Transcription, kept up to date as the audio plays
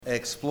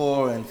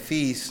explore and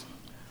feast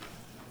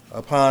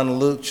upon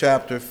Luke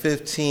chapter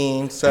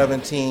 15,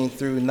 17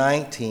 through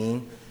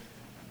 19.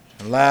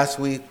 And last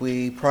week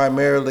we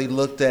primarily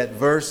looked at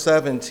verse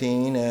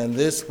 17, and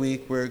this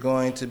week we're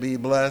going to be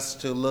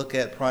blessed to look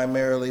at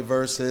primarily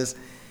verses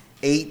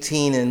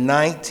 18 and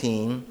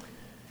 19.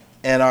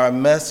 And our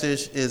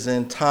message is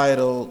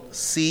entitled,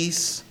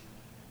 Cease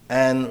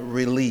and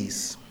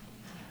Release.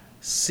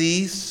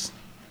 Cease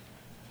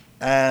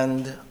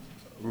and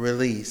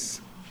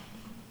Release.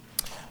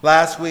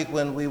 Last week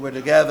when we were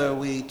together,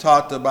 we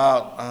talked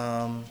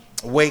about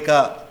wake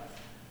up.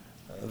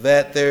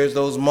 That there's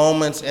those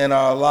moments in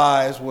our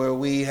lives where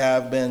we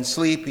have been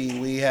sleepy,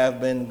 we have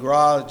been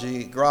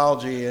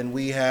grouchy, and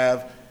we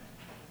have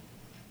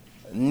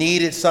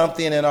needed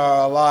something in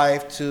our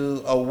life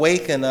to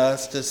awaken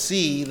us to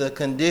see the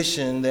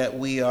condition that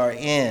we are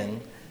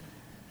in.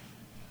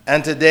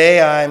 And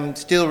today I'm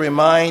still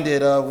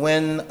reminded of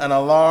when an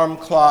alarm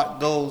clock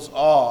goes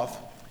off.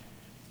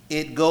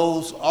 It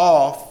goes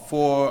off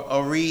for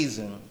a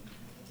reason.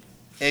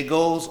 It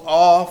goes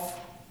off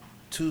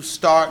to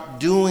start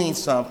doing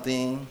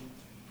something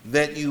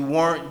that you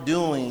weren't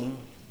doing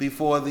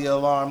before the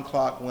alarm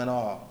clock went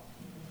off.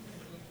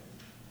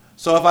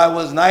 So if I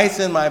was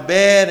nice in my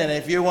bed, and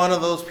if you're one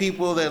of those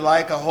people that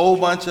like a whole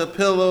bunch of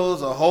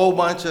pillows, a whole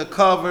bunch of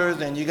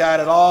covers, and you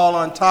got it all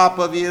on top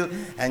of you,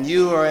 and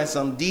you are in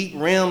some deep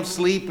REM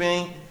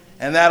sleeping,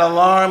 and that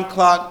alarm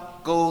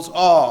clock goes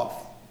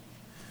off,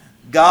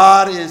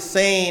 God is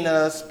saying to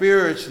us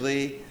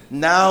spiritually,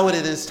 now it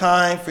is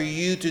time for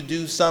you to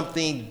do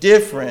something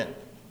different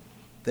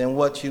than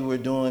what you were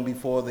doing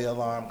before the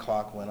alarm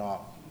clock went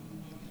off.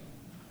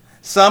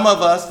 Some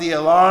of us, the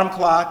alarm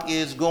clock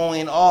is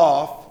going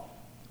off,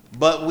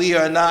 but we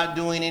are not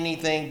doing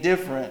anything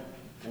different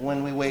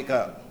when we wake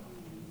up.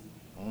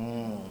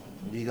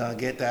 You're going to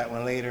get that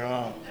one later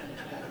on.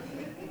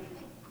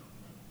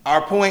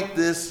 Our point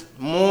this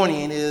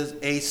morning is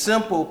a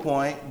simple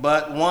point,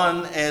 but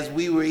one, as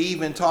we were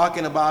even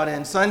talking about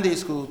in Sunday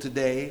school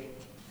today,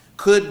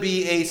 could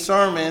be a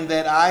sermon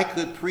that I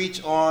could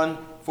preach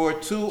on for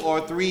 2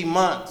 or 3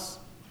 months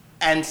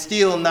and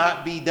still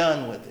not be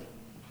done with it.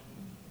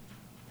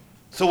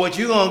 So what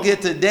you're going to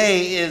get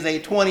today is a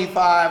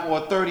 25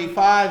 or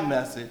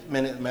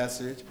 35-minute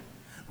message,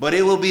 but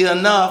it will be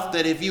enough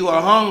that if you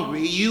are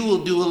hungry, you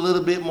will do a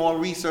little bit more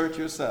research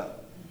yourself.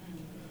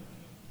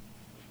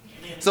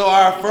 So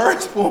our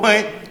first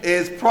point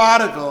is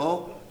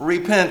prodigal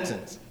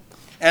repentance.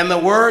 And the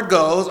word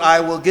goes,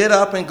 I will get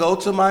up and go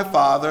to my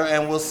father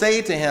and will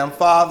say to him,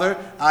 Father,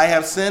 I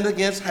have sinned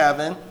against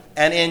heaven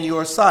and in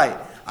your sight.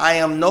 I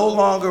am no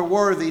longer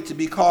worthy to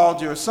be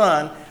called your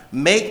son.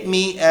 Make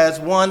me as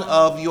one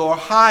of your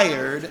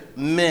hired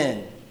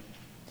men.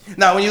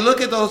 Now, when you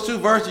look at those two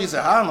verses, you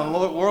say, how in the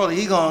world are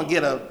he going to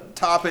get a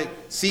topic,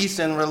 cease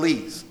and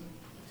release?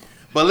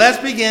 But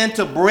let's begin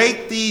to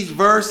break these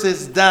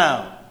verses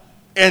down.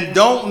 And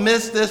don't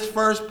miss this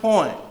first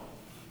point.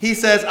 He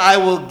says, I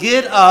will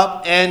get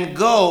up and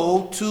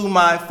go to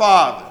my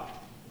father.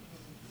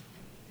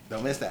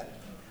 Don't miss that.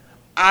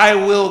 I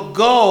will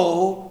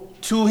go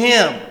to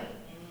him.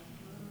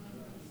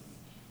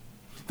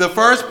 The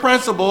first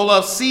principle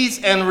of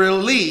cease and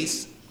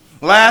release,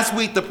 last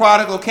week the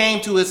prodigal came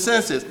to his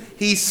senses.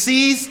 He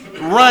ceased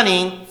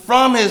running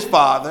from his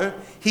father.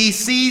 He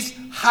ceased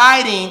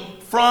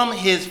hiding from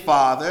his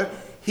father.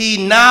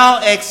 He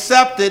now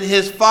accepted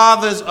his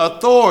father's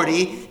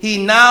authority.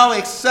 He now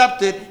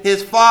accepted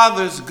his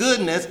father's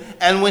goodness.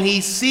 And when he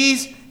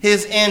ceased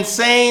his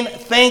insane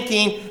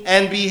thinking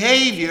and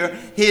behavior,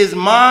 his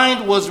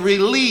mind was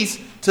released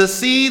to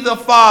see the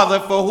Father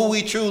for who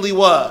he truly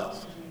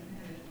was.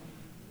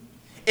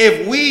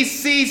 If we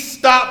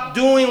stop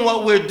doing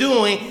what we're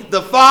doing,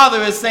 the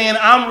Father is saying,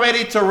 I'm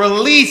ready to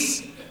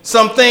release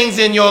some things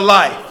in your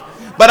life.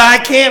 But I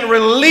can't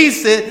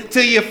release it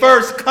till you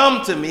first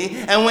come to me.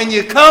 And when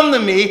you come to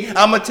me,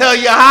 I'm going to tell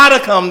you how to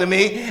come to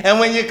me. And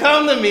when you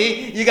come to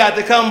me, you got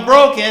to come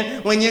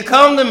broken. When you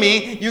come to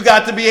me, you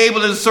got to be able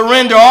to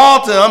surrender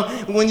all to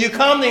him. When you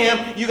come to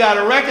him, you got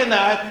to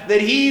recognize that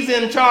he's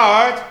in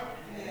charge.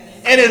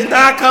 And it's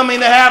not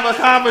coming to have a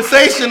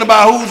conversation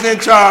about who's in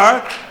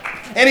charge.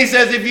 And he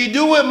says, if you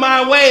do it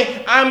my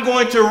way, I'm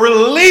going to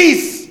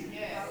release.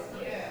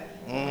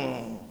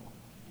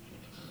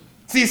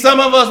 See, some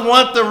of us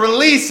want the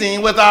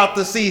releasing without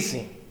the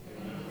ceasing.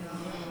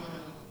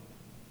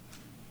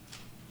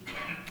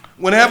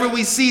 Whenever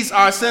we cease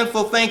our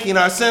sinful thinking,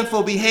 our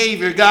sinful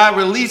behavior, God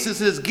releases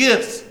his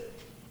gifts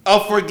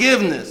of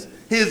forgiveness,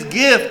 his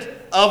gift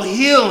of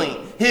healing,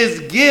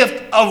 his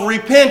gift of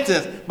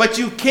repentance. But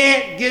you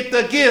can't get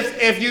the gifts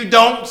if you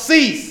don't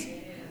cease.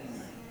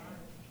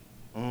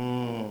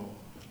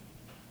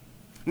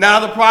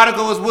 Now the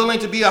prodigal is willing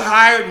to be a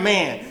hired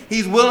man.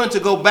 He's willing to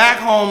go back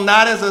home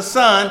not as a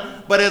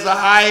son, but as a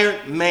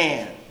hired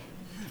man.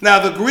 Now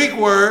the Greek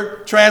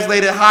word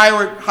translated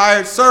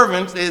hired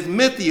servants is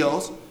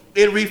mythios.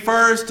 It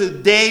refers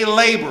to day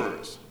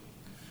laborers,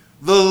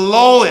 the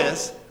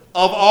lowest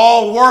of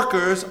all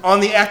workers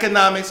on the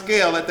economic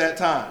scale at that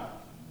time.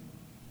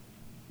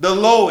 the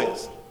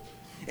lowest.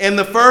 In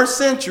the first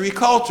century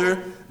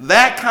culture,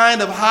 that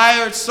kind of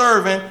hired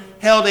servant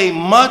held a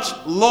much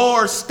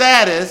lower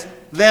status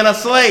than a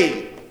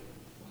slave.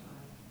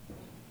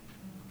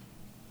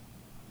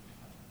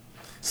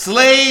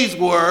 Slaves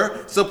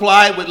were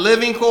supplied with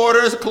living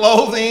quarters,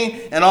 clothing,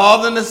 and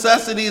all the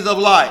necessities of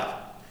life.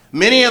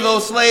 Many of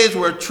those slaves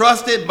were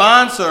trusted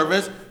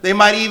bondservants. They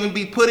might even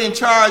be put in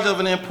charge of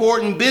an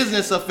important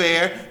business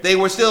affair. They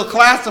were still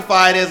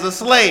classified as a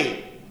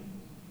slave.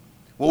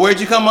 Well,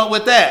 where'd you come up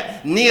with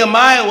that?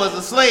 Nehemiah was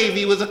a slave.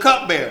 He was a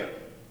cupbearer.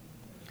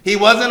 He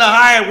wasn't a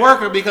hired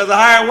worker because a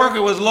hired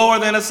worker was lower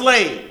than a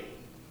slave.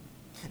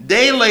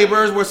 Day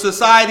laborers were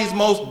society's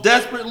most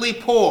desperately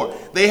poor.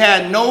 They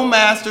had no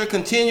master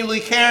continually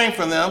caring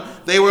for them.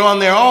 They were on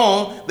their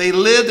own. They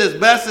lived as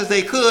best as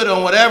they could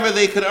on whatever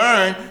they could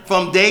earn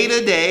from day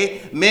to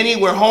day. Many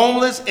were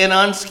homeless and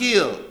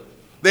unskilled.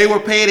 They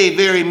were paid a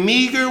very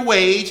meager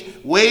wage.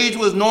 Wage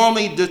was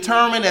normally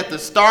determined at the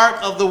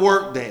start of the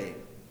workday.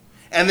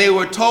 And they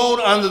were told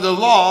under the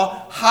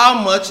law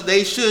how much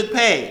they should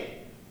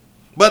pay.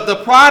 But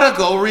the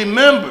prodigal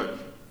remembered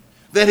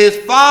that his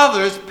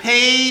fathers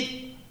paid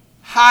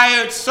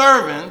hired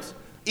servants,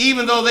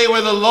 even though they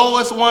were the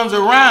lowest ones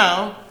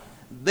around.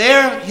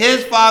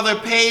 His father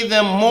paid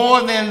them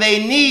more than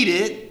they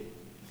needed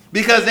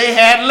because they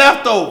had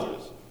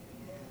leftovers.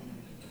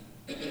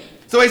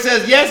 So he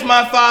says, yes,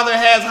 my father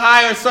has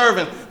hired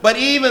servants, but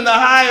even the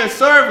hired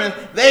servants,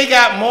 they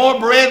got more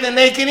bread than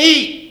they can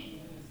eat.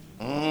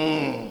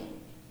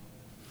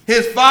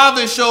 His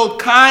father showed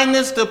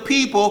kindness to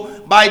people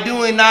by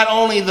doing not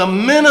only the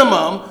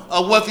minimum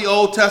of what the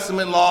Old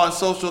Testament law and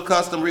social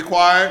custom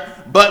required,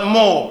 but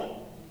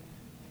more.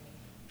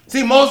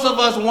 See, most of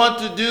us want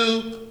to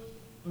do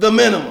the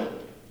minimum.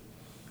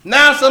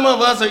 Now some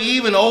of us are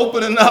even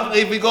open enough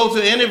if we go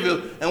to an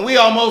interview and we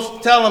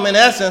almost tell them in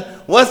essence,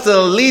 what's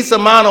the least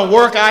amount of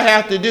work I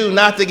have to do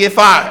not to get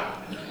fired?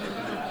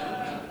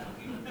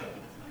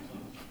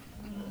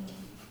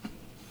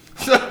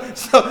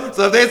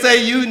 So if they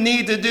say you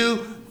need to do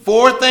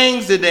 4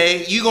 things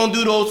today, you're going to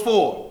do those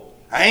 4.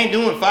 I ain't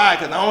doing 5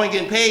 because I'm only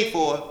getting paid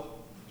for it.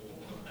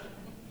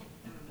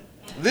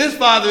 This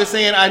father is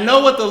saying, I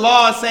know what the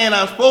law is saying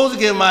I'm supposed to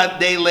give my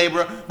day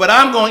laborer, but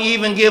I'm going to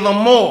even give him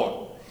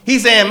more.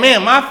 He's saying,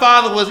 man, my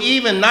father was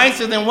even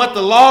nicer than what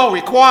the law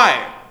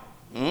required.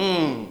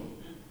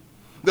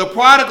 The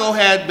prodigal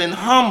had been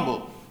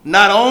humbled,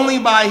 not only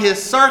by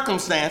his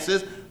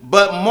circumstances,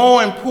 but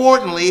more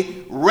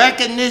importantly,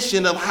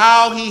 recognition of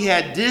how he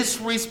had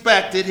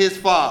disrespected his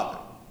father.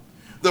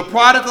 The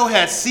prodigal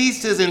had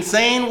ceased his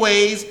insane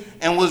ways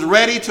and was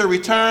ready to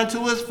return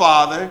to his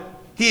father.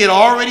 He had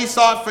already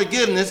sought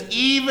forgiveness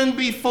even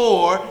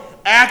before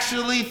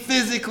actually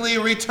physically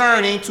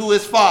returning to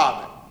his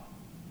father.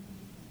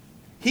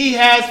 He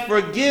has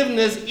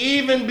forgiveness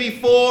even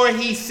before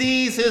he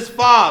sees his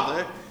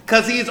father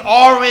because he's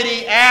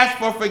already asked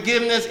for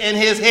forgiveness in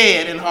his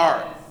head and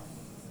heart.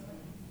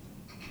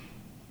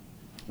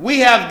 We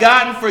have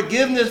gotten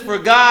forgiveness for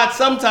God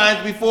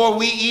sometimes before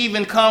we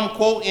even come,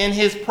 quote, in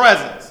his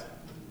presence.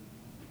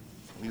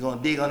 We're going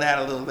to dig on that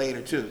a little later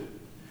too.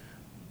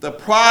 The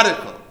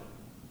prodigal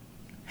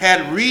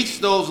had reached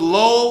those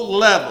low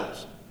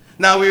levels.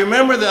 Now we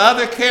remember the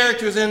other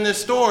characters in this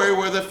story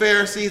were the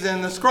Pharisees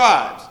and the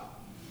scribes.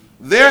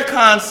 Their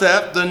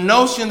concept, the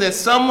notion that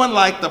someone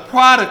like the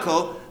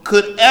prodigal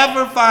could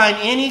ever find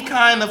any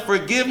kind of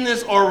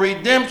forgiveness or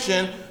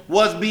redemption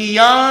was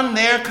beyond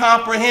their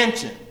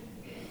comprehension.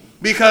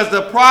 Because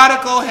the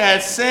prodigal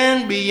had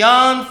sinned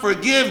beyond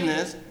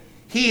forgiveness,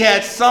 he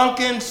had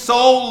sunken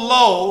so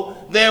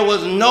low there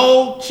was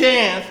no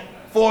chance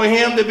for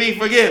him to be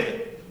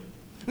forgiven.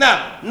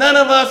 Now, none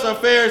of us are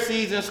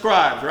Pharisees and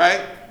scribes,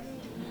 right?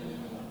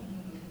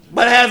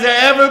 But has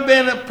there ever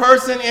been a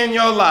person in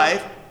your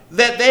life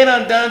that they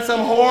done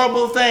some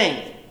horrible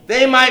things?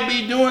 They might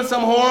be doing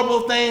some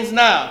horrible things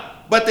now,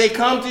 but they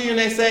come to you and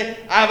they say,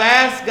 I've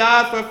asked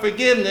God for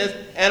forgiveness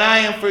and I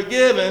am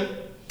forgiven.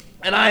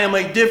 And I am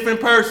a different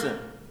person.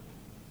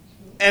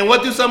 And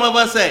what do some of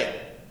us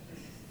say?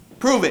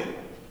 Prove it.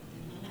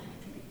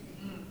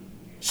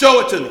 Show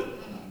it to me.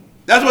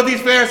 That's what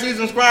these Pharisees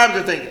and scribes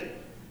are thinking.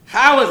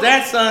 How is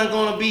that son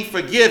going to be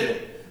forgiven?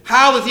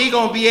 How is he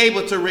going to be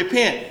able to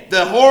repent?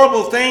 The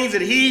horrible things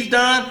that he's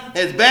done,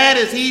 as bad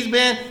as he's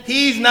been,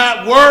 he's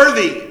not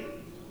worthy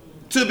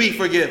to be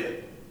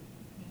forgiven.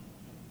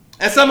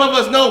 And some of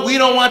us know we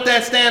don't want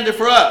that standard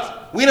for us.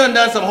 We done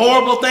some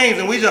horrible things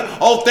and we just,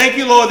 thank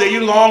you, Lord, that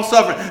you're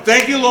long-suffering.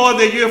 Thank you, Lord,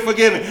 that you're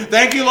forgiving.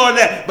 Thank you, Lord,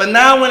 that. But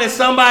now when it's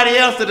somebody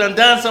else that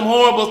done some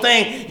horrible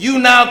thing, you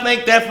now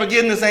think that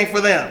forgiveness ain't for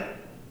them.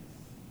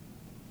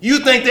 You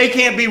think they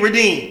can't be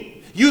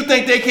redeemed. You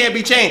think they can't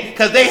be changed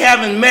because they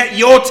haven't met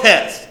your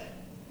test.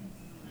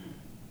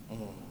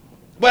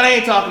 But I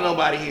ain't talking to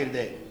nobody here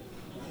today.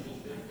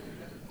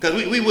 Because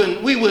we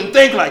wouldn't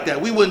think like that.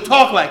 We wouldn't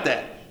talk like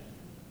that.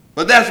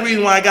 But that's the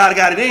reason why God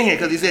got it in here,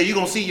 because he said you're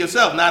going to see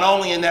yourself, not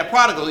only in that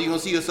prodigal, you're going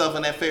to see yourself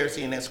in that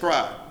Pharisee and that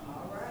scribe.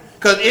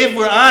 Because if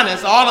we're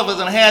honest, all of us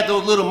have had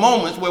those little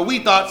moments where we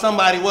thought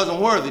somebody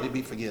wasn't worthy to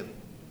be forgiven.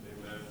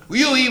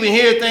 You'll even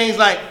hear things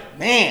like,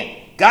 man,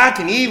 God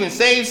can even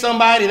save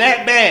somebody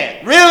that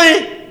bad.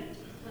 Really?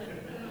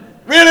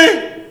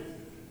 Really?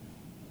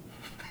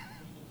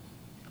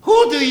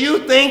 Who do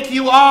you think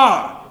you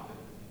are?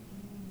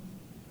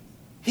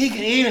 He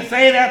can even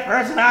save that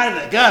person out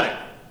of the gutter.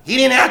 He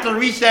didn't have to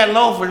reach that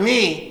low for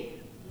me.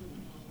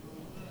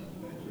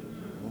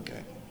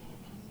 Okay.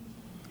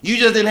 You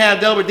just didn't have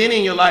Delbert Denny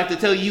in your life to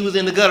tell you was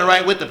in the gutter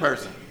right with the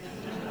person.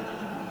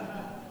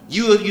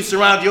 You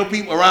surround your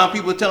people around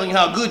people telling you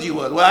how good you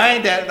was. Well,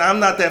 I'm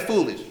not that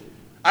foolish.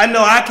 I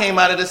know I came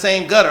out of the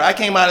same gutter. I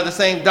came out of the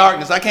same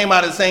darkness. I came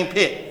out of the same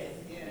pit.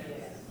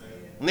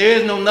 And there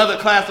is no other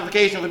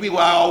classification for people.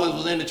 I always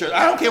was in the church.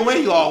 I don't care where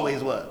you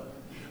always was.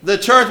 The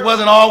church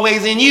wasn't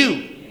always in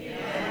you.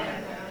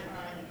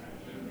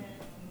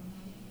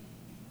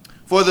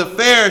 For the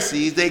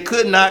Pharisees, they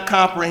could not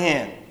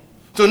comprehend.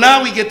 So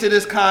now we get to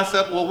this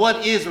concept, well,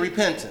 what is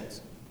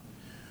repentance?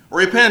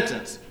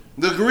 Repentance.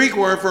 The Greek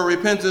word for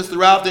repentance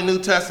throughout the New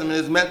Testament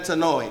is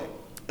metanoia.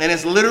 And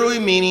its literally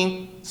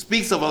meaning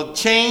speaks of a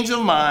change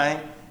of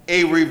mind,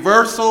 a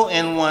reversal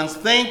in one's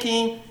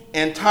thinking,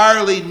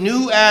 entirely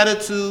new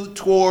attitude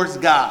towards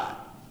God.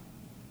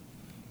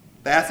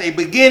 That's a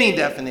beginning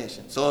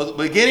definition. So the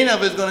beginning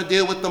of it is going to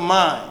deal with the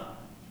mind.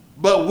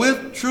 But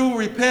with true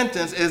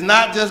repentance, it's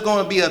not just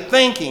going to be a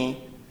thinking,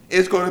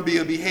 it's going to be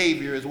a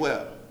behavior as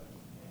well.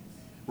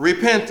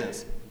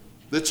 Repentance.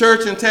 The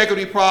church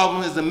integrity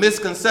problem is the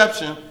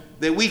misconception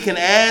that we can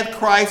add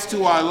Christ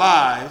to our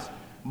lives,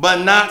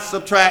 but not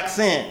subtract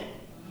sin.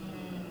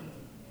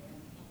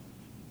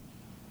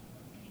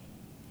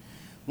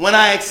 When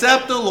I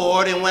accept the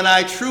Lord and when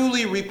I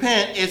truly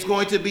repent, it's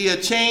going to be a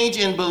change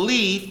in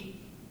belief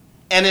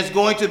and it's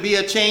going to be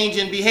a change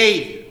in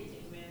behavior.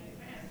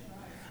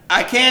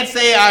 I can't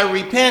say I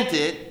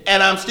repented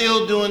and I'm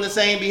still doing the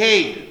same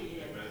behavior.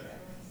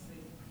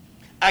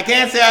 I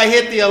can't say I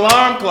hit the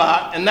alarm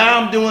clock and now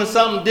I'm doing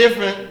something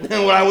different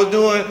than what I was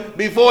doing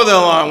before the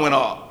alarm went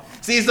off.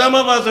 See, some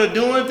of us are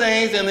doing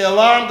things and the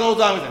alarm goes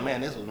off. We say,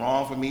 man, this was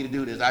wrong for me to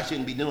do this. I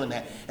shouldn't be doing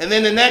that. And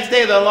then the next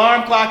day the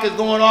alarm clock is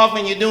going off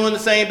and you're doing the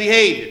same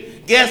behavior.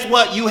 Guess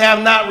what? You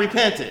have not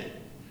repented.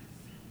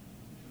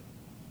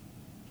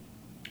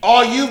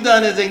 All you've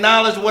done is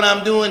acknowledge what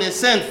I'm doing is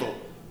sinful.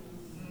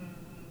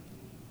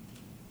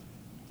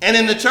 And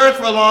in the church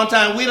for a long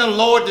time, we done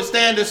lowered the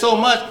standard so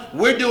much,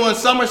 we're doing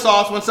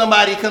somersaults when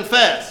somebody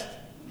confessed.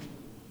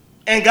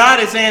 And God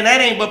is saying that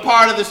ain't but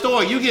part of the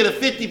story. You get a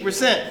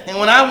 50%. And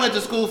when I went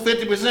to school,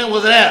 50%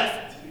 was an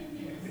F.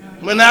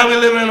 But now we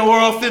live in a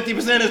world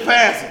 50% is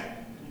passing.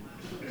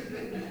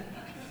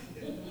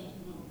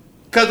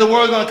 Because the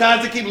world's going to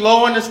constantly keep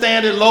lowering the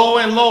standard lower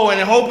and lower and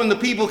hoping the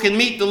people can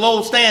meet the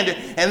low standard.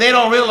 And they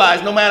don't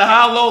realize no matter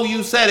how low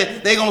you set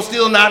it, they're going to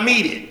still not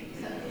meet it.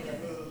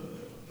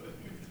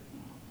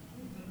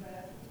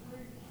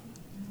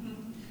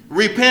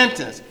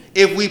 Repentance.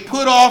 If we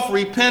put off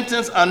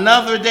repentance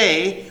another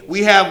day,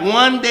 we have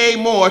one day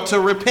more to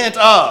repent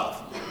of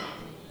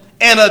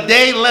and a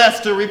day less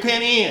to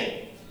repent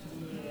in.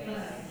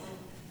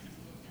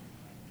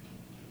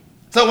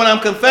 So when I'm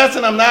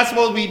confessing I'm not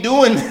supposed to be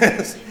doing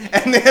this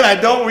and then I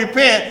don't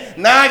repent,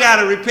 now I got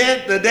to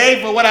repent the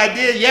day for what I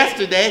did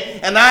yesterday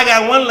and now I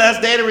got one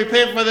less day to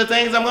repent for the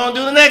things I'm going to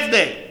do the next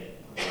day.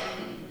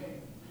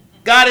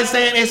 God is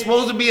saying it's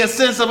supposed to be a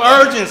sense of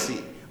urgency.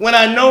 When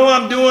I know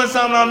I'm doing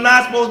something I'm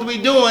not supposed to be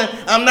doing,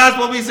 I'm not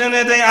supposed to be saying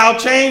that thing, I'll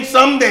change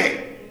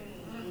someday.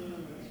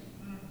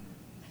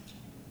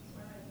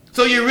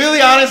 So you're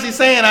really honestly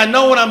saying, I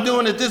know what I'm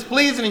doing is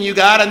displeasing to you,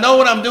 God. I know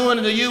what I'm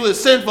doing to you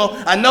is sinful.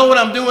 I know what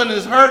I'm doing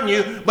is hurting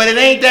you, but it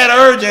ain't that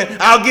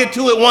urgent. I'll get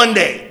to it one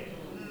day.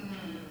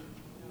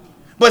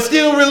 But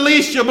still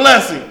release your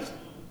blessings.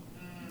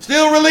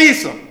 Still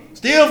release them.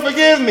 Still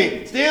forgive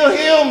me. Still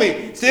heal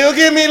me. Still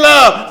give me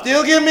love.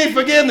 Still give me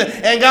forgiveness.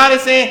 And God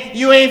is saying,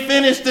 you ain't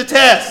finished the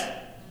test.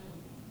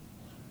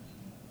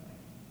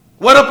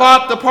 What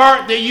about the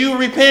part that you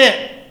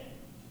repent?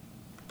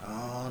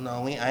 Oh,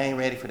 no, I ain't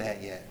ready for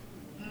that yet.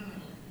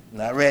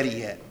 Not ready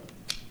yet.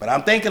 But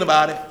I'm thinking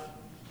about it.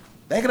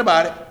 Thinking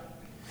about it.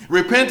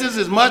 Repentance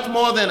is much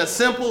more than a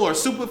simple or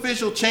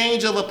superficial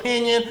change of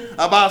opinion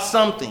about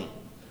something.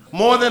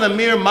 More than a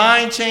mere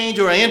mind change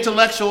or an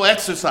intellectual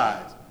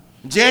exercise.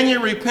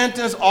 Genuine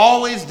repentance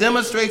always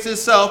demonstrates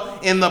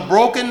itself in the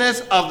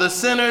brokenness of the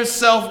sinner's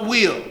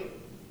self-will.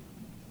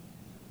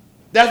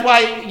 That's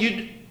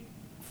why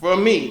for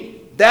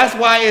me, that's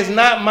why it's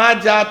not my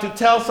job to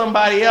tell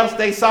somebody else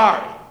they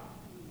sorry.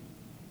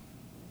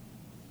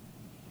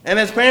 And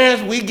as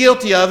parents, we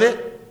guilty of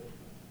it.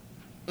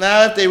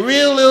 Now, if they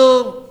real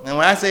little, and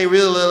when I say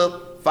real little,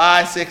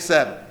 5, 6,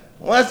 7.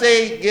 Once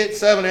they get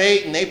 7 or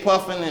 8 and they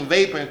puffing and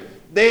vaping,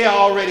 they are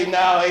already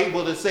now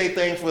able to say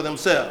things for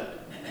themselves.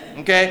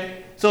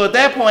 Okay? So at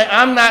that point,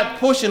 I'm not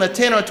pushing a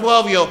 10 or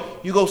 12-year-old,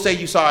 you go say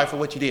you sorry for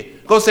what you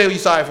did. Go say what you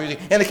sorry for what you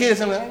did. And the kid is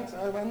saying, I ain't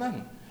sorry about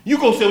nothing. You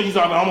go say what you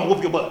sorry about, I'm going to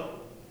whoop your butt.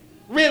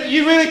 Really,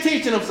 you really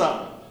teaching them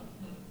something.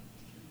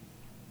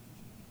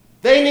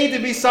 They need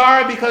to be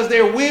sorry because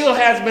their will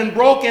has been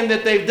broken,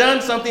 that they've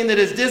done something that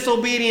is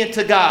disobedient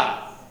to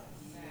God.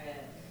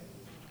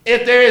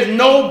 If there is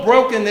no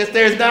brokenness,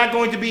 there's not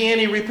going to be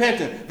any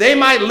repentance. They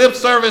might lip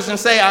service and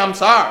say, I'm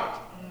sorry.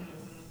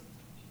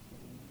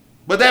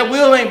 But that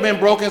will ain't been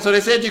broken, so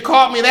they said, you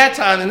caught me that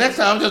time. The next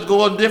time, I'm just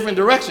going a different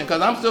direction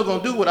because I'm still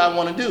going to do what I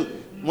want to do.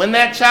 When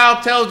that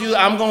child tells you,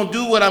 I'm going to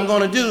do what I'm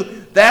going to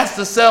do, that's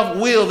the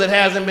self-will that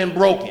hasn't been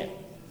broken.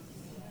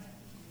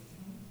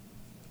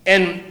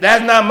 And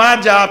that's not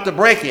my job to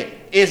break it.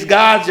 It's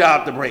God's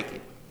job to break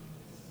it.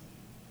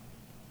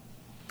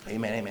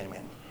 Amen, amen,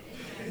 amen.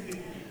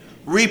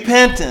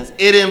 Repentance.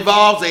 It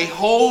involves a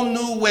whole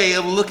new way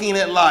of looking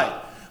at life.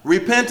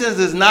 Repentance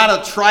is not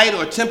a trite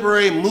or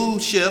temporary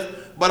mood shift,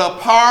 but a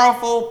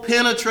powerful,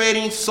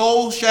 penetrating,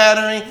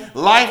 soul-shattering,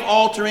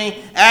 life-altering,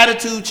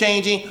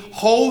 attitude-changing,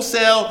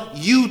 wholesale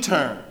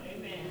U-turn.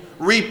 Amen.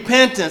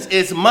 Repentance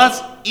is much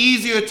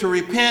easier to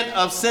repent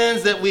of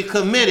sins that we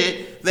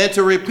committed than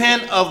to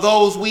repent of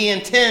those we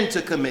intend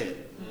to commit.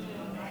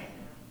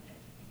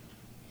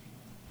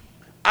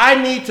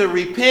 I need to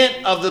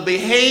repent of the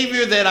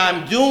behavior that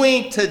I'm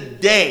doing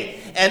today.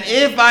 And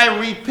if I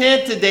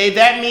repent today,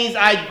 that means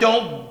I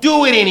don't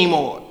do it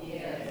anymore.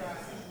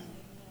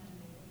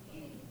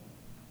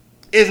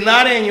 It's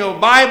not in your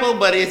Bible,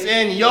 but it's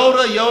in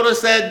Yoda. Yoda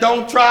said,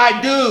 don't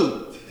try,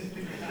 do.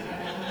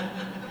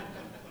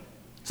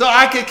 So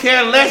I could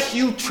care less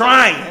you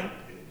trying.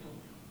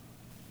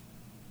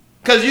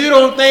 Because you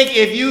don't think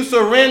if you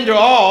surrender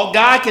all,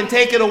 God can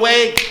take it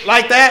away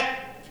like that?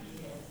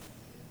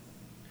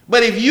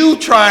 But if you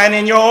trying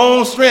in your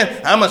own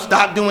strength, I'm going to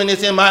stop doing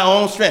this in my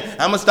own strength.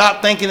 I'm going to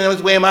stop thinking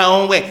this way in my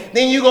own way.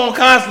 Then you're going to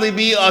constantly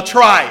be a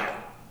trier.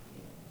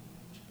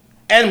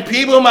 And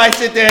people might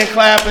sit there and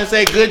clap and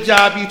say, good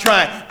job, you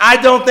trying. I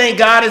don't think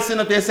God is sitting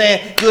up there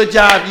saying, good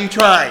job, you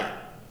trying.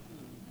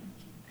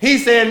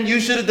 He's saying you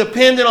should have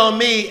depended on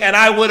me and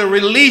I would have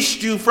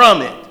released you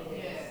from it.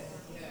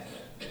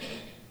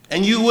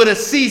 And you would have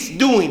ceased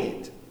doing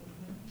it.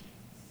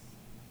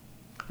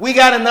 We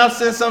got enough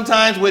sense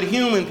sometimes with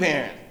human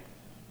parents.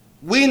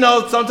 We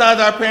know sometimes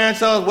our parents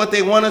tell us what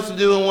they want us to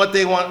do and what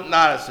they want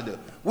not us to do.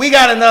 We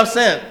got enough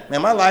sense.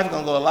 Man, my life is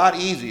going to go a lot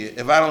easier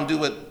if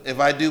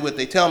I do what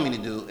they tell me to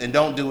do and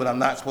don't do what I'm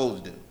not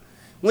supposed to do.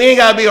 We ain't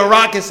got to be a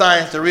rocket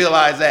science to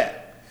realize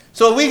that.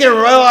 So if we can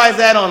realize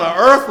that on an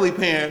earthly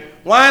parent,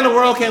 why in the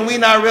world can we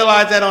not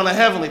realize that on a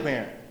heavenly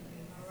parent?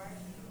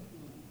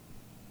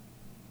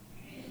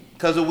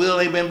 Because the will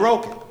ain't been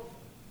broken.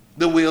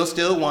 The will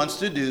still wants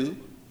to do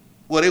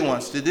what it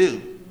wants to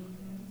do.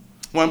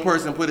 One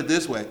person put it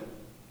this way.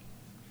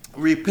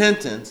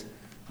 Repentance.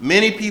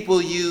 Many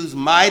people use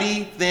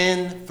mighty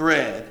thin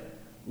thread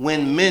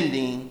when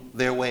mending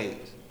their ways.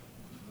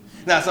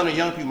 Now, some of the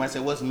young people might say,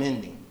 what's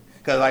mending?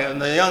 Because like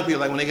the young people,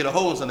 like when they get a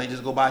hole in something, they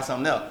just go buy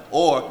something else.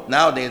 Or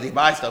nowadays, they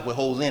buy stuff with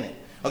holes in it.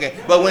 Okay,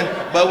 but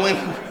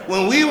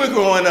when we were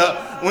growing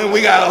up, when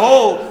we got a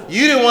hole,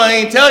 you didn't want to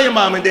even tell your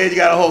mom and dad you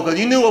got a hole because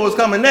you knew what was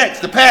coming next,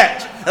 the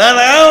patch. And I'm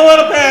like, I don't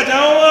want a patch, I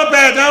don't want a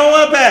patch, I don't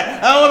want a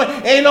patch. I don't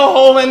want a, ain't no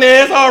hole in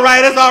there, it's all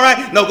right, it's all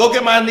right. No, go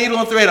get my needle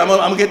and thread. I'm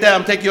gonna get that,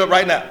 I'm gonna take you up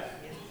right now.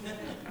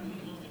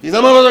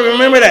 Some of us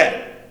remember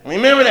that.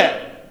 Remember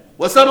that.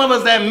 Well, some of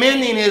us, that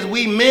mending is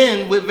we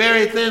mend with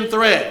very thin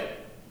thread.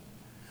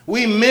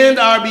 We mend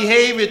our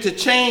behavior to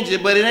change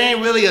it, but it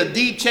ain't really a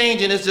deep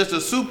change, and it's just a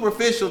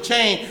superficial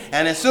change.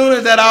 And as soon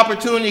as that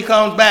opportunity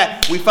comes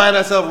back, we find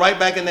ourselves right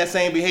back in that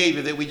same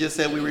behavior that we just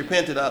said we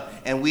repented of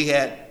and we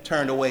had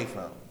turned away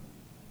from.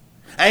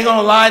 I ain't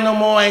gonna lie no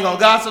more, I ain't gonna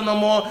gossip no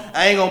more,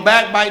 I ain't gonna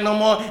backbite no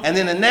more. And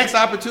then the next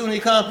opportunity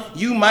comes,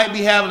 you might be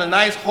having a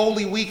nice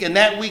holy week, and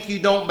that week you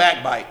don't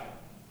backbite.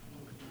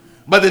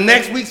 But the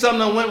next week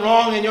something went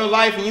wrong in your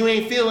life and you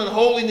ain't feeling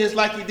holiness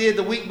like you did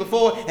the week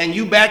before, and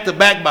you back to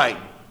backbite.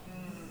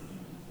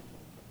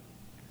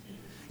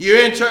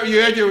 You're in church,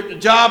 you're at your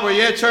job or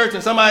you're at church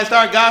and somebody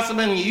start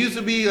gossiping, and you used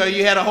to be, or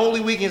you had a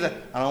holy week, and you say,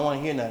 I don't want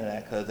to hear none of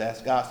that because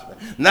that's gossiping.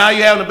 Now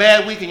you're having a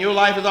bad week and your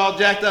life is all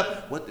jacked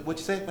up. What you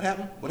say? What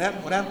happened? What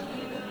happened? What happened?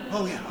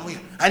 Oh yeah.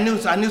 I knew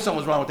something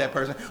was wrong with that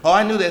person. Oh,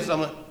 I knew that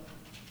someone.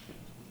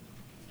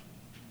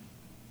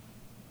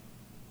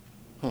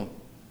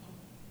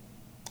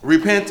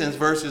 Repentance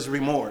versus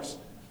remorse.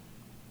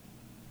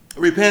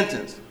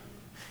 Repentance.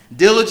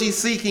 Diligently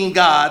seeking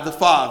God the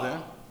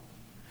Father.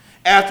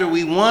 After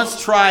we once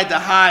tried to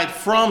hide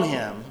from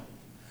him,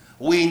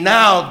 we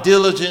now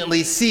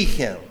diligently seek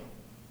him.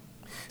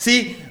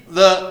 See,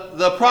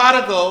 the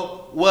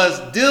prodigal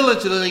was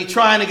diligently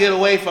trying to get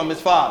away from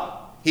his father.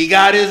 He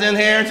got his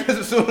inheritance.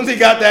 As soon as he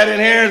got that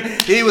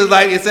inheritance, he was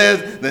like, it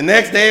says, the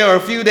next day or a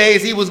few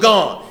days, he was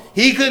gone.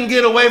 He couldn't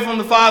get away from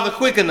the father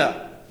quick enough.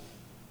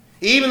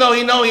 Even though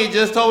he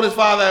just told his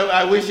father,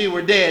 I wish he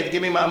were dead to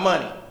give me my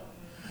money.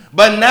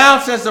 But now,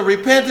 since the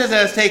repentance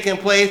has taken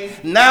place,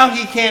 now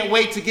he can't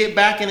wait to get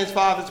back in his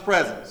father's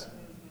presence.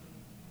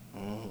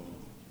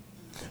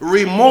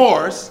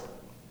 Remorse.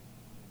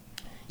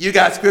 You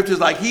got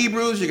scriptures like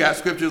Hebrews, you got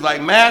scriptures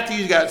like Matthew,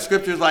 you got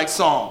scriptures like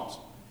Psalms.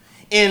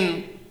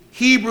 In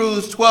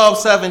Hebrews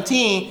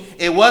 12:17,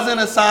 it wasn't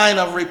a sign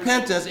of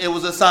repentance, it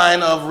was a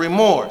sign of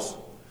remorse.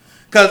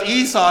 Because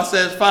Esau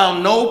says,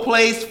 found no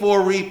place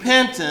for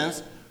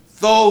repentance,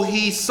 though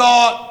he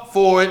sought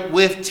for it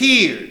with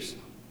tears.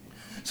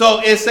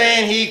 So it's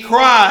saying he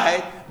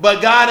cried,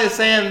 but God is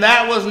saying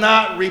that was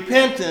not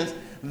repentance,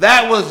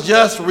 that was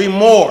just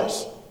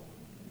remorse.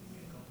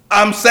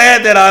 I'm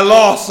sad that I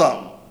lost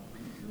something.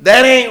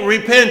 That ain't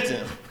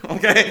repentance.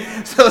 Okay,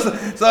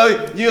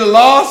 so you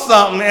lost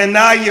something and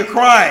now you're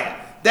crying.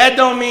 That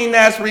don't mean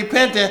that's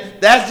repentant.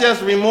 That's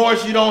just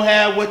remorse. You don't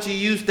have what you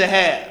used to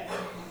have.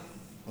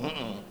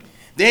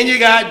 Then you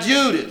got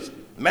Judas,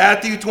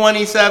 Matthew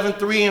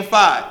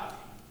 27:3-5.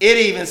 It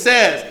even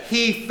says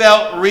he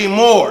felt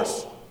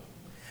remorse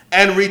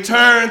and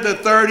returned the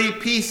 30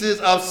 pieces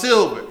of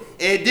silver.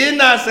 It did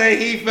not say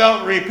he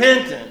felt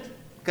repentance,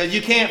 because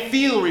you can't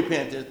feel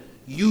repentance.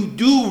 You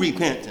do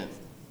repentance.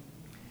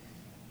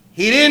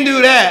 He didn't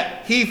do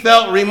that. He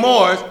felt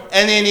remorse,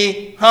 and then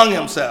he hung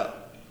himself.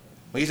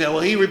 He said,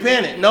 well, he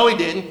repented. No, he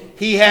didn't.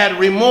 He had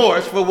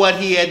remorse for what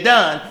he had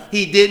done.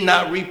 He did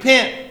not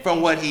repent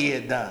from what he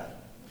had done.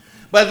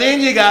 But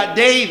then you got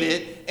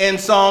David in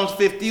Psalms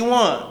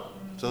 51.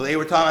 So they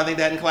were talking, I think,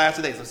 that in class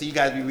today. So see, you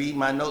guys be reading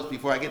my notes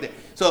before I get there.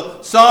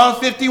 So Psalms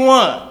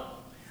 51.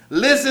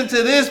 Listen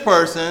to this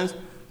person's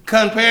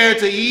compared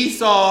to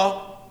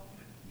Esau,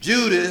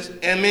 Judas,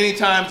 and many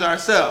times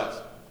ourselves.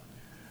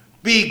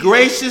 Be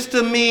gracious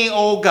to me,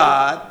 O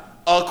God,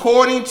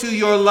 according to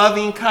your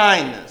loving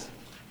kindness.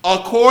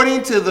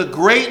 According to the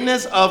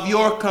greatness of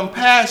your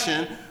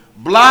compassion,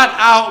 blot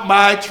out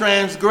my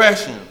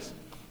transgressions.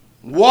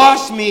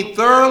 Wash me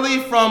thoroughly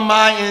from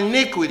my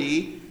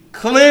iniquity.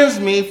 Cleanse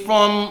me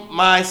from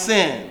my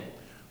sin.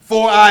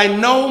 For I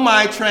know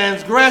my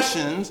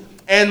transgressions,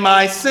 and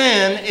my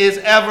sin is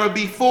ever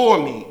before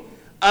me.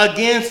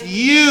 Against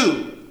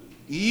you,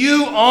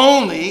 you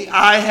only,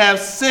 I have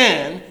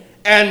sinned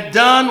and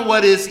done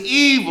what is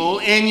evil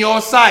in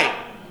your sight.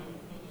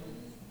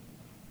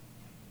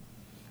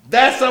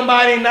 That's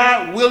somebody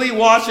not willy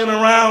washing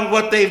around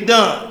what they've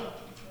done.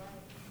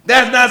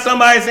 That's not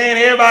somebody saying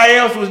everybody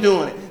else was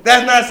doing it.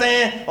 That's not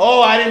saying,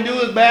 oh, I didn't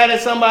do as bad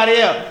as somebody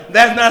else.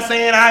 That's not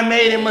saying I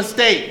made a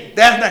mistake.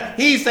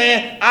 He's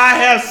saying I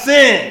have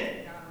sinned.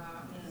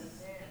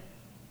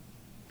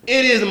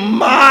 It is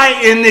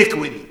my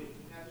iniquity.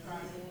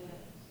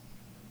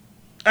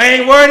 I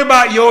ain't worried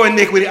about your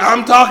iniquity.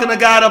 I'm talking to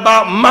God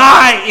about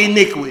my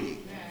iniquity.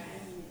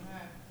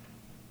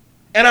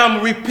 And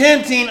I'm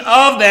repenting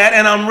of that,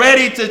 and I'm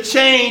ready to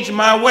change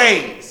my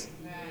ways.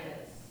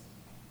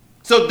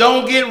 So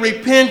don't get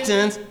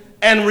repentance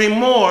and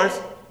remorse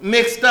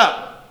mixed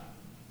up.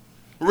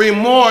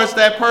 Remorse,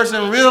 that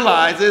person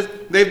realizes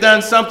they've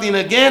done something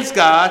against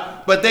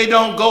God, but they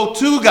don't go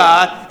to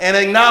God and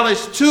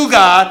acknowledge to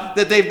God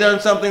that they've done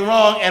something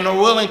wrong and are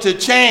willing to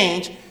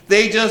change.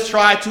 They just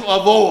try to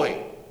avoid.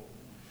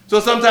 So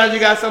sometimes you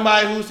got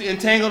somebody who's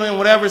entangled in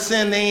whatever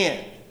sin they're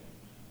in.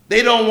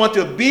 They don't want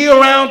to be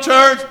around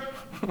church.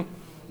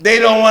 They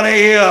don't want to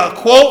hear a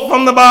quote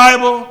from the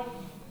Bible.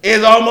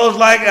 It's almost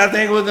like, I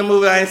think it was the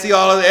movie, I didn't see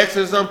all of the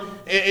exorcism.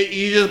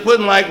 You just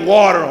putting like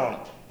water on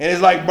them, and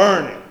it's like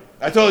burning.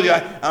 I told you,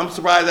 I'm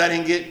surprised I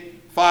didn't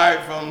get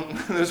fired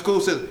from the school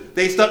system.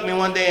 They stuck me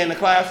one day in the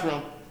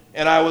classroom,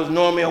 and I was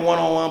normally a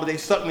one-on-one, but they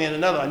stuck me in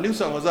another. I knew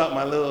something was up.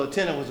 My little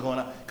attendant was going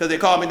on, because they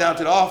called me down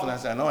to the office, and I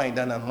said, I know I ain't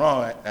done nothing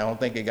wrong. I don't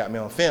think they got me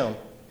on film.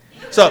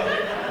 So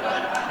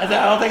I said,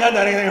 I don't think I've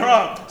done anything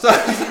wrong. So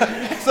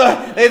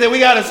they said, we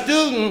got a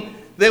student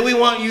that we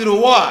want you to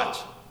watch.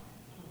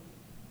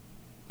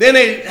 Then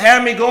they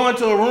had me go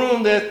into a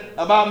room that's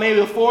about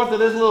maybe a fourth of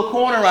this little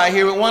corner right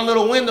here with one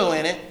little window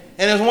in it,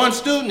 and there's one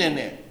student in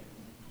there.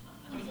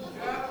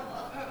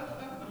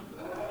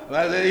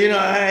 I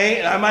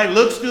said, I might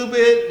look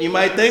stupid. You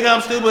might think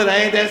I'm stupid. I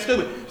ain't that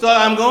stupid. So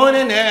I'm going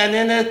in there, and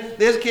then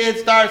this kid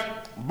starts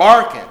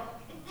barking.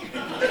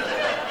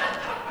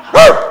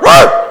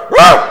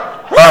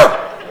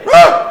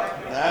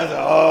 I said,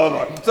 oh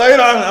Lord. So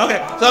okay.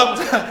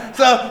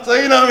 So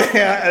you know what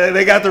I mean?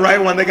 They got the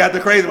right one. They got the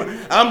crazy one.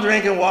 I'm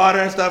drinking water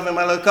and stuff in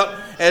my little cup,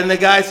 and the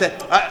guy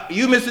said,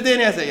 "You, Mr.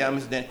 Denny?" I said, "Yeah, I'm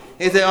Mr. Denny."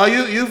 He said, "Oh,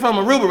 you from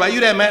Aruba, right? You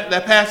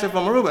that pastor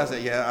from Aruba?" I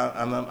said, "Yeah,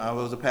 I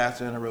was a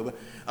pastor in Aruba."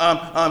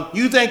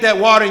 You think that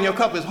water in your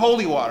cup is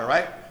holy water,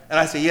 right? And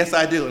I said, "Yes,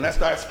 I do." And I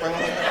started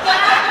sprinkling it.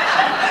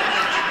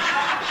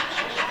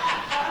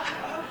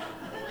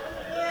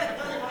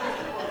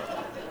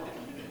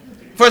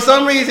 For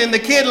some reason, the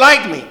kid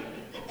liked me.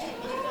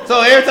 So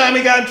every time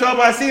he got in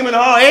trouble, I see him in the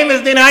hall. Hey,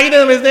 Miss Denny, how you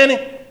doing, Miss Denny?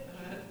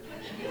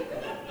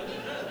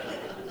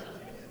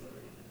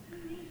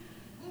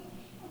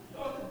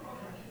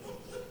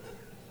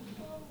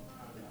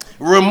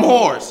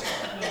 Remorse.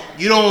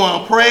 You don't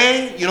want to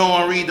pray. You don't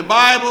want to read the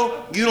Bible.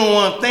 You don't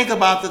want to think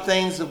about the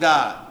things of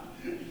God.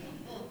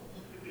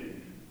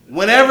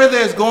 Whenever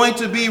there's going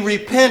to be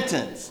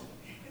repentance,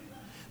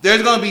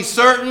 there's going to be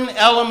certain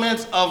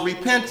elements of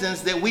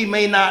repentance that we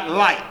may not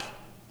like.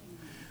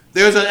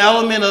 There's an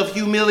element of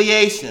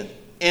humiliation,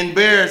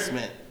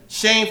 embarrassment,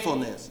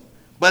 shamefulness.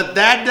 But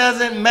that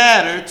doesn't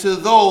matter to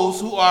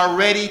those who are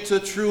ready to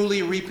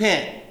truly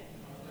repent.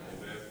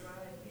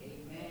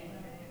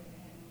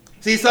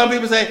 See, some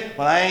people say,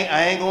 well,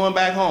 I ain't going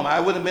back home.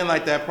 I wouldn't have been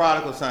like that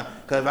prodigal son.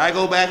 Because if I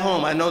go back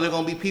home, I know there are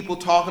going to be people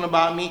talking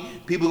about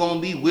me. People going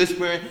to be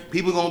whispering.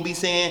 People going to be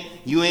saying,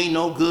 you ain't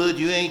no good.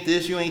 You ain't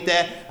this. You ain't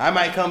that. I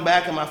might come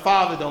back and my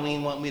father don't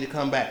even want me to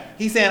come back.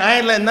 He's saying, I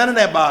ain't letting none of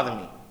that bother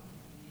me.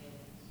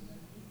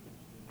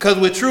 Because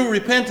with true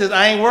repentance,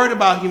 I ain't worried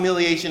about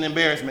humiliation and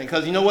embarrassment.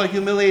 Because you know what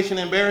humiliation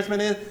and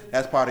embarrassment is?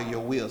 That's part of your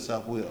will,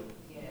 self-will.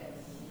 Yes.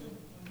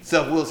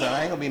 Self-will says,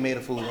 I ain't going to be made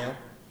a fool of.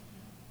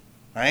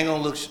 I ain't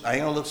gonna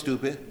look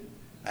stupid.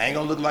 I ain't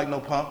gonna look like no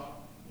punk.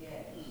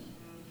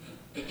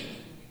 Yes.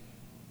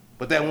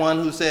 But that one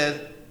who says,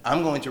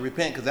 I'm going to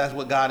repent because that's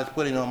what God is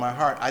putting on my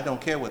heart, I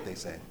don't care what they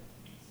say.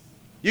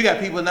 You got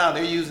people now,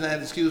 they're using that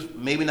excuse,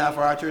 maybe not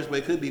for our church, but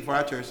it could be for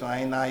our church, so I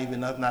ain't naive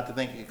enough not to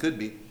think it could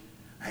be.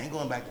 I ain't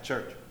going back to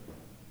church.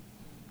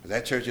 Because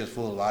that church is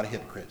full of a lot of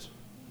hypocrites.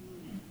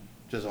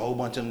 Just a whole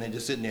bunch of them, they're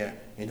just sitting there.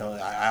 You know,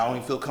 I don't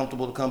even feel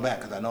comfortable to come back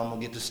because I know I'm going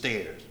to get the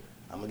stares.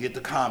 I'm going to get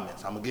the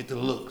comments. I'm going to get the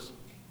looks.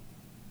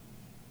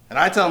 And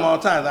I tell them all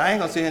the time, I ain't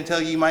going to sit here and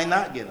tell you might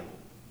not get them.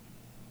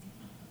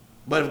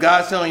 But if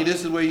God's telling you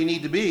this is where you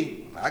need to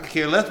be, I could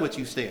care less what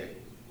you stare.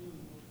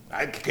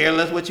 I could care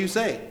less what you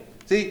say.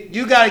 See,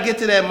 you got to get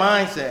to that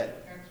mindset.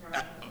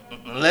 Right.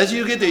 Unless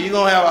you get there, you're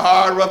going to have a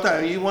hard, rough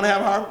time. You want to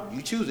have a hard,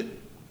 you choose it.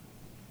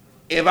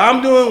 If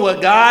I'm doing what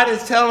God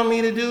is telling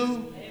me to do,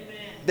 amen,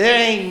 there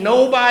ain't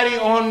nobody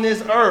on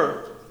this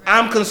earth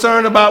I'm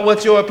concerned about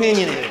what your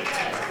opinion is.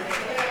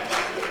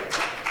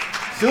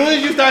 As soon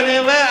as you start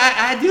saying, well,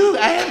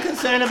 I am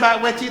concerned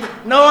about what you do.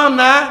 No, I'm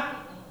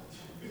not.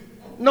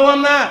 No,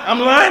 I'm not. I'm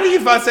lying to you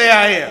if I say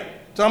I am.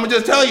 So I'm going to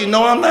just tell you,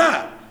 no, I'm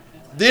not.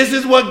 This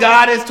is what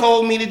God has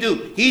told me to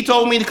do. He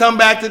told me to come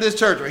back to this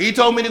church, or he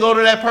told me to go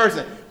to that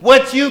person.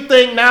 What you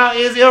think now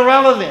is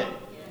irrelevant.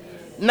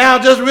 Now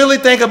just really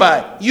think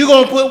about it. You're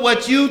going to put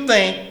what you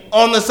think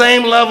on the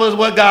same level as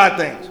what God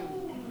thinks.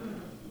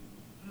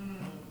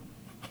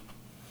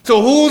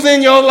 So who's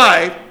in your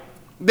life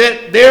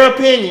that their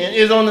opinion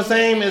is on the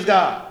same as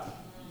God?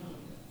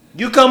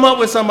 You come up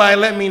with somebody,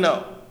 let me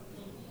know.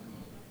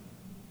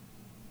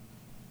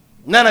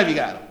 None of you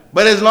got them.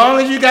 But as long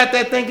as you got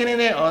that thinking in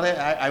there,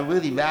 I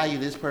really value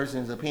this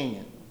person's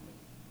opinion.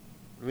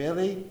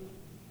 Really?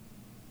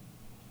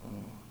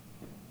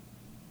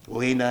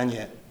 Well, he ain't done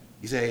yet.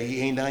 You say he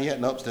ain't done yet?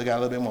 Nope, still got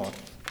a little bit more.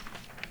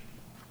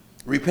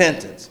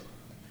 Repentance.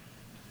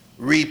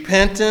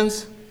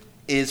 Repentance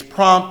is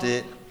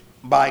prompted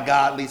by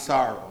godly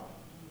sorrow.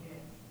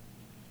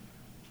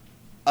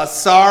 A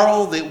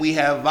sorrow that we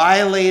have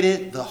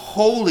violated the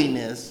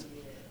holiness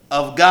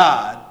of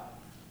God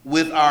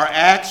with our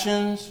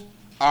actions,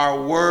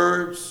 our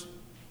words,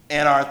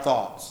 and our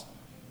thoughts.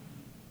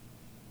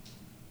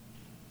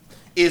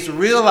 It's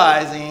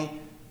realizing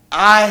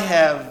I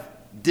have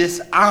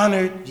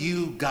dishonored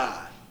you,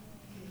 God.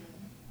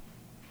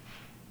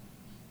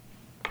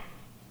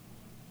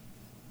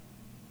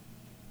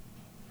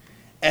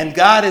 And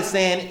God is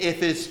saying,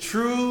 if it's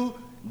true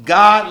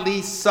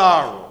godly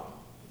sorrow,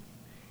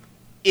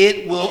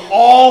 it will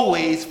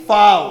always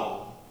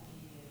follow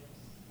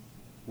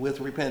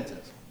with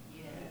repentance.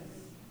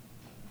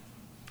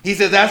 He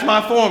says, that's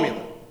my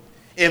formula.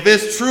 If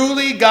it's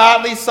truly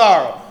godly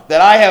sorrow, that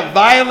I have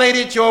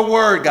violated your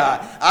word, God,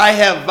 I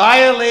have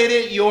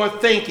violated your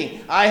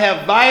thinking, I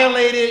have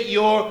violated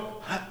your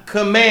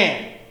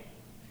command.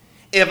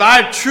 If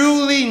I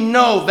truly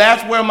know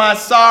that's where my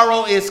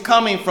sorrow is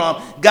coming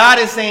from, God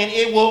is saying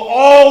it will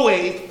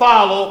always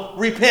follow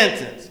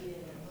repentance.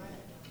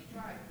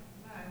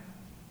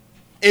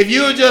 If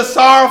you're just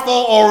sorrowful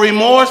or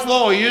remorseful,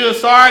 or you're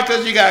just sorry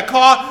because you got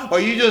caught, or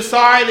you're just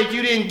sorry that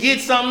you didn't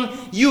get something,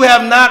 you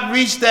have not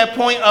reached that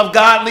point of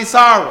godly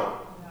sorrow.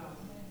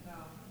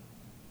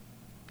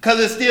 Because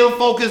it's still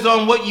focused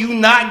on what you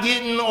not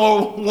getting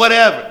or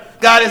whatever.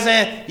 God is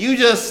saying, you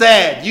just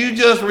sad, you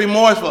just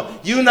remorseful,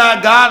 you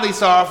not godly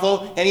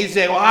sorrowful. And he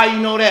said, well, how you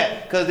know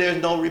that? Because there's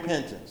no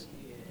repentance.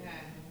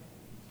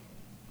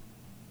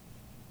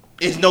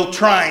 It's no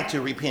trying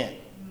to repent.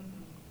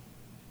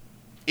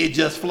 It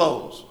just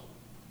flows.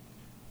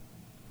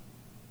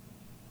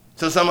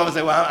 So some of us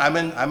say, well, I've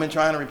been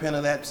trying to repent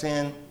of that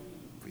sin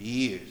for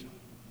years.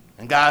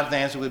 And God's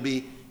answer would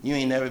be, you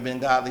ain't never been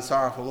godly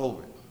sorrowful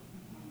over it.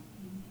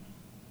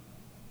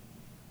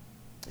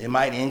 It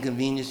might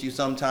inconvenience you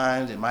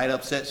sometimes, it might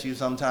upset you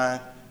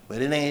sometimes,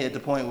 but it ain't at the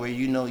point where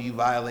you know you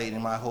violating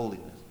my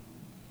holiness.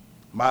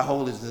 My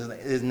holiness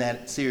isn't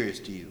that serious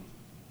to you.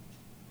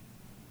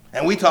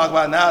 And we talk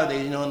about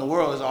nowadays, in the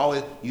world, it's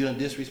always, you done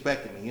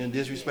disrespected me, you done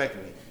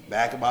disrespected me.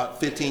 Back about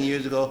 15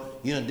 years ago,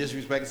 you done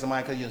disrespected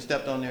somebody because you done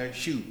stepped on their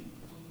shoe.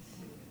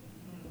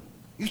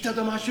 You stepped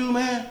on my shoe,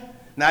 man?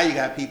 Now you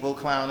got people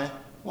clowning.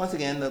 Once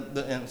again,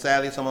 and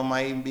sadly, some of them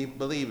might even be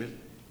believers.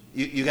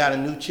 You got a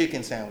new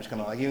chicken sandwich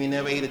coming out. Like you ain't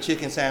never ate a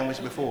chicken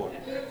sandwich before.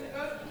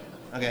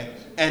 Okay?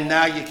 And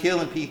now you're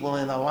killing people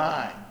in a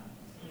line.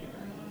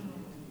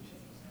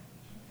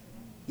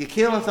 You're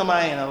killing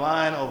somebody in a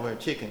line over a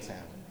chicken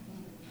sandwich.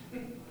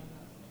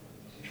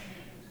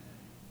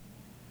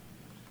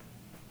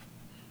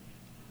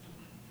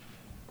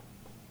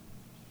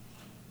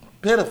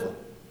 Pitiful.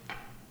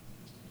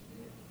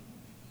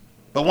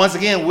 But once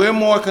again, we're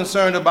more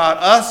concerned about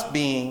us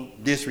being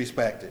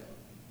disrespected.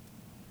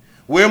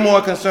 We're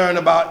more concerned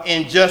about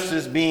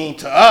injustice being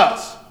to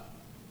us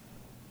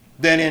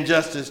than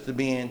injustice to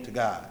being to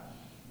God.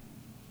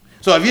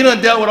 So if you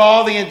done dealt with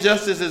all the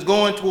injustices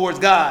going towards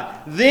God,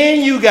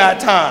 then you got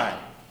time.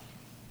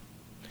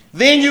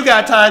 Then you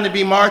got time to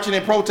be marching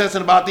and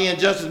protesting about the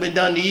injustice been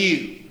done to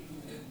you.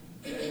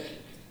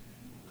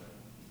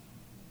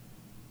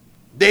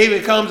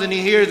 David comes and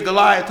he hears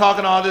Goliath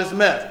talking all this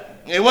mess.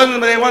 They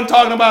wasn't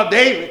talking about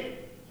David.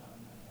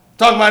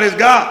 Talking about his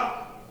God.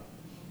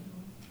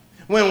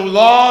 When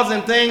laws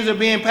and things are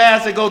being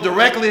passed that go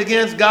directly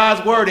against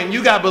God's word, and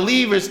you got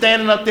believers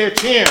standing up there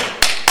cheering.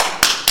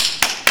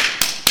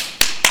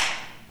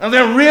 And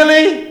then,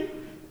 really?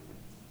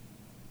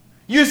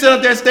 You sit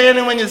up there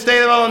standing when the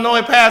state of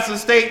Illinois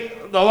passes the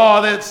law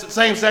that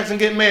same-sex can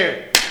get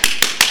married.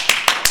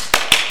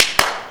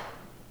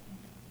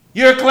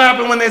 You're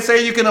clapping when they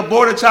say you can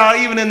abort a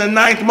child even in the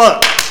 9th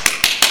month.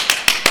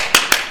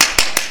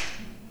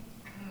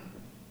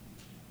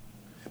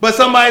 But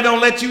somebody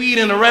don't let you eat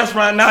in a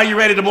restaurant, now you're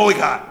ready to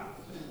boycott.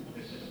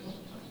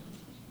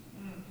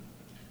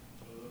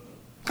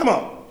 Come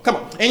on.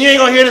 And you ain't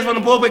going to hear this from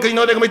the pulpit because you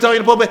know they're going to be telling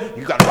you the pulpit,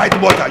 you got a right to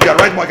boycott,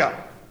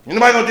 Ain't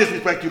nobody going to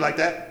disrespect you like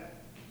that.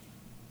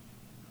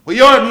 Well,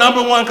 your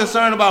number one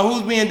concern about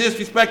who's being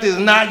disrespected is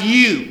not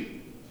you,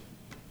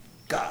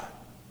 God.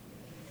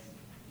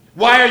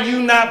 Why are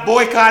you not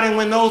boycotting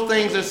when those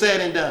things are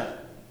said and done?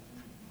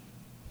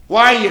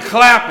 Why are you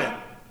clapping?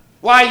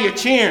 Why are you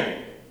cheering?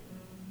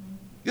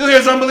 You'll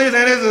hear some believers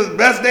saying this is the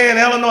best day in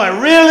Illinois.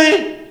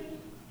 Really?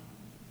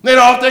 Then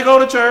off they go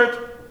to church.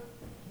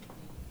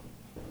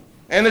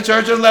 And the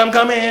church just let them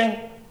come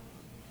in.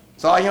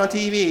 Saw you on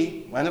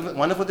TV.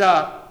 Wonderful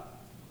job.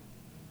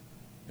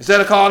 Instead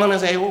of calling them and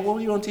saying, hey, what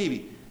were you on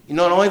TV? You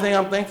know the only thing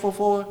I'm thankful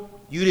for?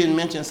 You didn't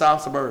mention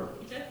South Suburban.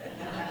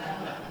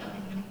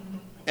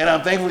 And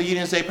I'm thankful you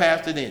didn't say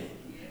Pastor Denny.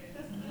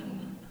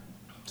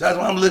 So that's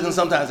why I'm looking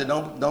sometimes and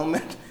don't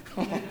mention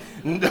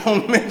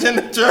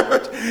the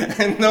church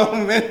and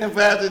don't mention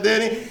Pastor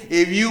Denny.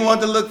 If you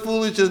want to look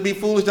foolish, just be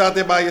foolish out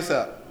there by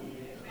yourself.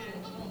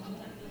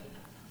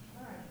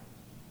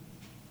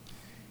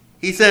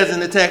 He says in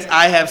the text,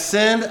 I have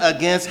sinned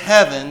against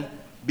heaven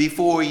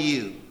before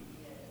you.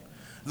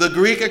 The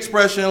Greek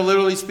expression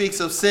literally speaks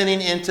of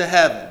sinning into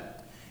heaven.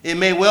 It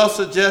may well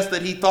suggest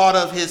that he thought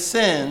of his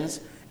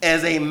sins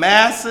as a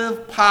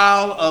massive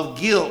pile of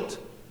guilt,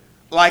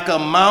 like a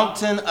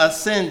mountain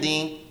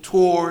ascending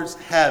towards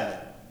heaven.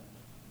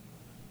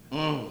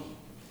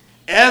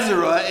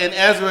 Ezra in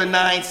Ezra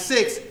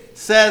 9:6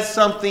 says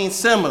something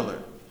similar,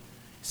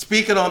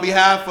 speaking on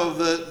behalf of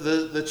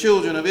the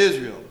children of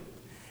Israel.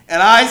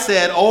 And I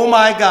said, oh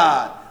my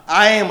God,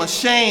 I am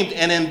ashamed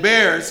and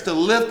embarrassed to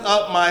lift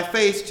up my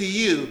face to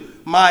you,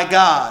 my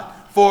God,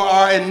 for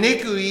our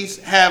iniquities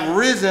have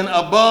risen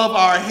above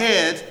our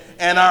heads,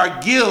 and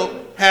our guilt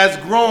has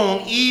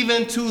grown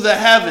even to the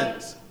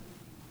heavens.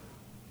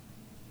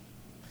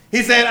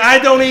 He said, I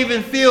don't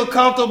even feel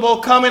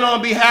comfortable coming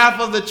on behalf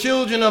of the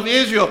children of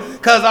Israel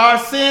because our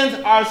sins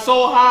are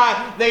so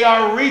high, they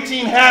are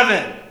reaching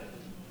heaven.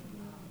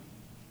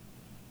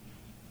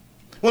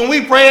 When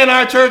we pray in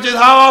our churches,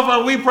 how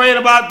often are we praying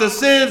about the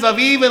sins of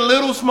even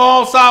little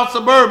small South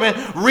Suburban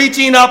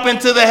reaching up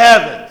into the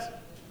heavens?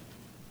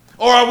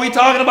 Or are we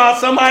talking about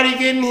somebody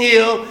getting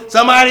healed,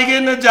 somebody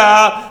getting a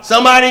job,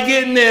 somebody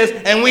getting this,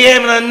 and we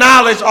haven't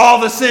acknowledged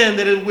all the sin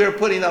that we're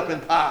putting up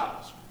in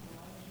piles?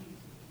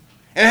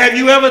 And have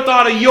you ever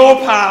thought of your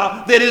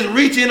pile that is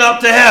reaching up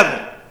to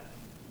heaven?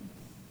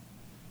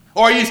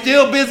 Or are you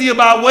still busy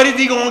about what is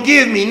he going to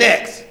give me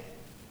next?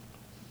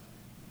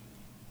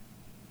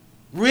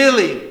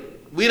 Really,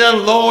 we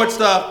done lowered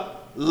stuff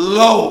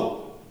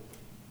low.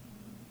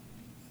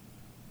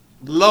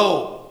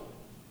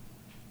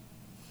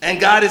 And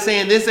God is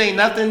saying, this ain't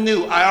nothing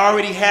new. I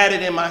already had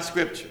it in my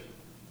scripture.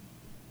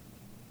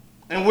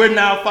 And we're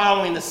now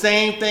following the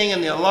same thing,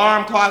 and the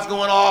alarm clock's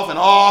going off and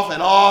off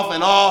and off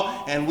and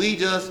off, and we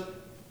just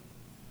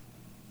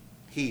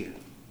hear.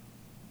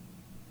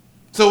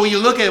 So when you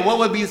look at what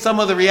would be some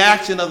of the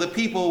reaction of the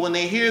people when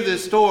they hear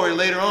this story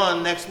later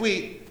on next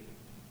week,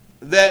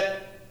 that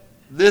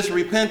this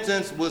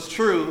repentance was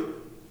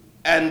true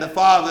and the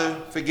Father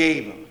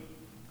forgave them.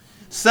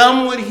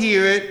 Some would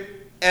hear it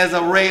as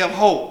a ray of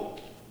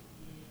hope.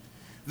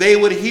 They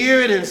would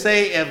hear it and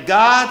say, if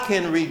God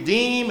can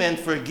redeem and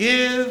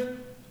forgive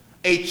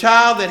a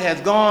child that has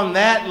gone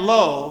that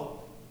low,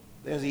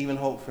 there's even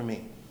hope for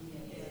me.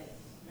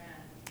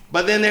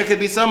 But then there could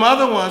be some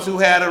other ones who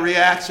had a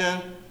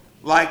reaction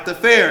like the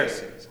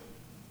Pharisees.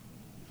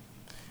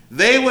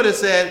 They would have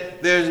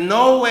said, there's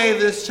no way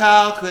this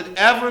child could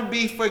ever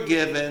be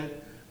forgiven.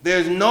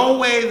 There's no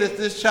way that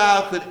this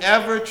child could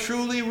ever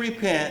truly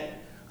repent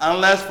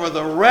unless for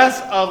the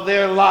rest of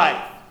their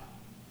life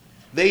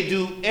they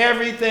do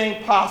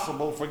everything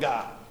possible for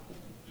God.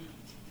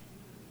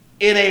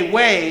 In a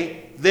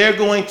way, they're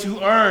going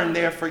to earn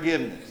their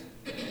forgiveness.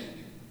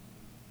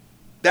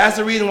 That's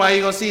the reason why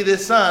you're going to see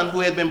this son who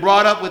had been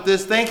brought up with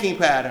this thinking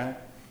pattern.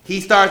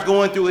 He starts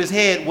going through his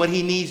head what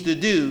he needs to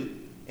do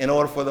in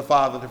order for the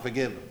father to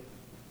forgive him.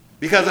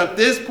 Because at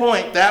this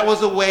point, that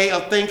was a way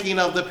of thinking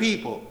of the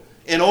people.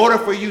 In order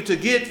for you to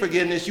get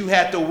forgiveness, you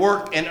had to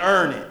work and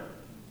earn it.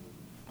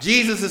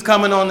 Jesus is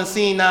coming on the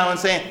scene now and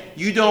saying,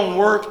 you don't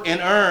work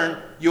and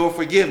earn your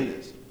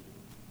forgiveness.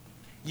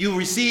 You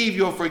receive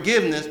your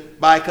forgiveness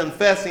by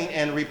confessing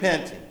and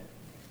repenting.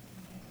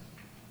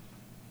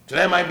 So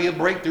that might be a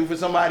breakthrough for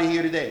somebody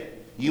here today.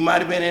 You might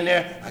have been in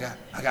there,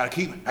 I gotta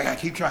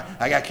keep trying,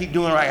 I gotta keep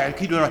doing right,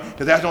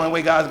 because that's the only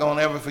way God's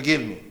gonna ever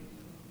forgive me.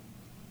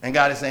 And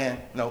God is saying,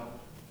 no,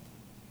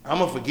 I'm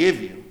gonna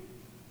forgive you,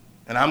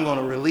 and I'm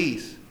gonna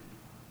release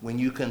when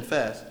you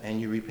confess and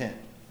you repent.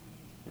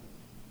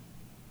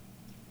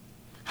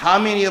 How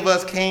many of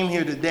us came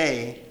here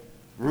today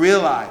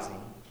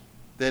realizing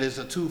that it's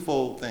a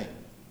twofold thing?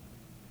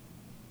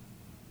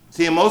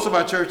 See, in most of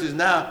our churches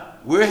now,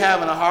 we're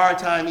having a hard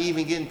time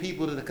even getting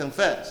people to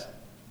confess.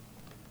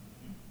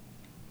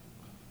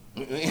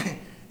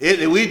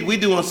 We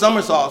doing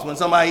somersaults when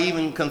somebody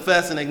even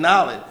confess and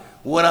acknowledge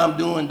what I'm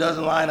doing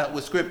doesn't line up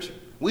with Scripture.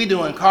 We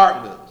doing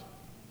cartwheels.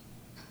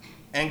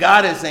 And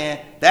God is saying,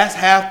 that's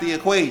half the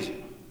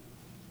equation.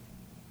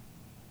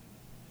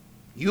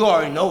 You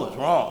already know it's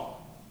wrong.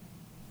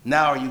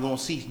 Now are you going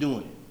to cease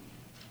doing it?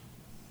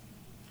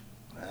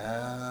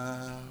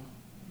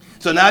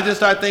 So now just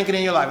start thinking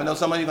in your life. I know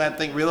some of you are going to have to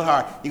think real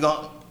hard.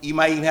 You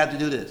might even have to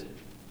do this.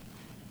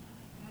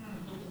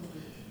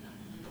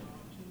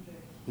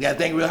 You got to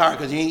think real hard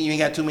because you ain't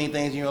got too many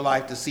things in your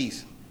life to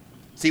cease.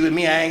 See, with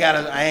me, I ain't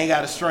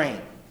got a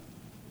strain.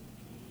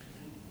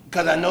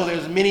 Because I know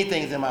there's many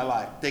things in my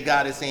life that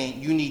God is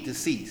saying you need to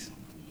cease.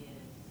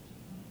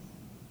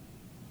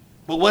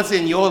 But what's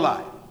in your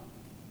life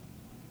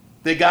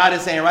that God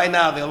is saying right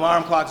now the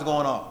alarm clock's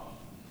going off?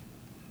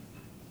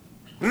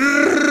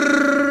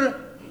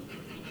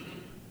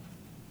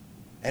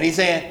 And he's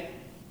saying,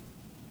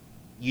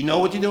 you know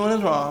what you're doing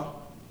is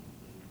wrong.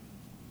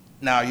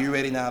 Now, are you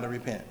ready now to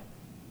repent?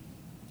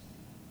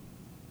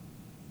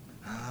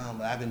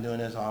 I've been doing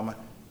this all my...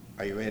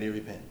 Are you ready to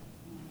repent?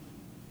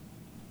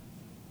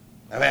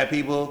 I've had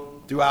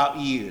people throughout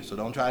years, so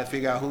don't try to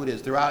figure out who it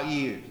is, throughout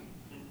years,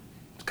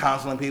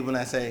 counseling people, and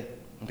I say,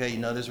 okay, you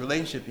know this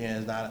relationship here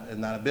is not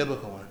a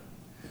biblical one.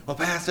 Well,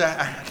 Pastor,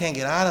 I can't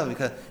get out of it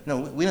because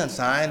we done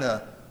signed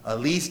a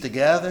lease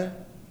together.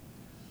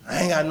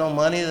 I ain't got no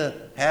money to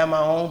have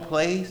my own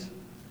place.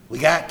 We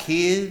got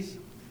kids.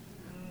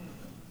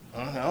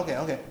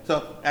 Okay.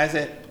 So I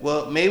said,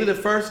 well, maybe the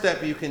first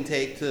step you can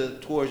take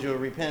towards your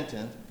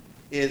repentance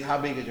is how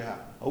big is your house?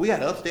 Oh, we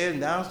got upstairs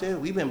and downstairs.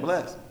 We've been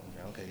blessed.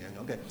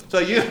 Okay. So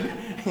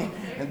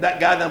God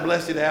done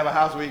blessed you to have a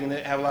house where you can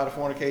have a lot of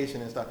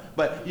fornication and stuff.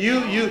 But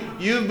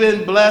you've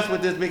been blessed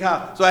with this big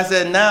house. So I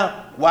said,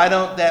 now why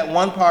don't that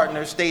one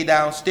partner stay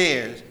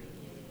downstairs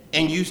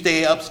and you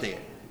stay upstairs?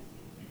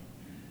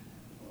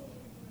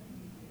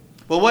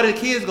 But what are the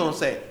kids going to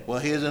say? Well,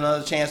 here's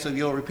another chance of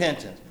your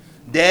repentance.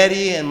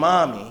 Daddy and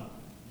mommy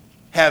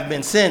have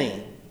been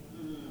sinning,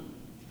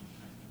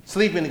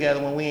 sleeping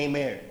together when we ain't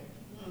married.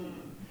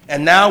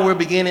 And now we're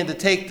beginning to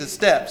take the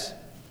steps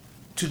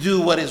to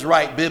do what is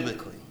right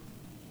biblically.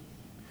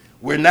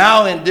 We're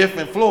now in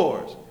different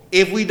floors.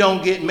 If we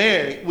don't get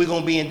married, we're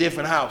going to be in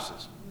different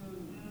houses.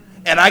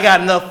 And I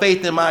got enough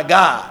faith in my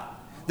God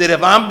that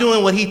if I'm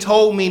doing what he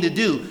told me to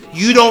do,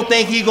 you don't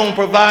think he's going to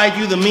provide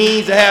you the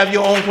means to have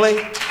your own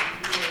place?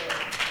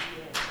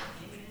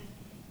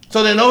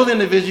 So then those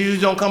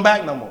individuals don't come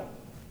back no more.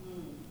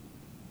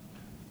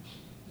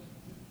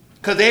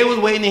 Because they was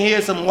waiting to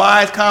hear some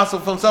wise counsel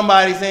from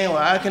somebody saying, well,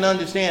 I can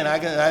understand.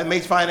 It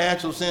makes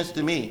financial sense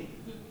to me.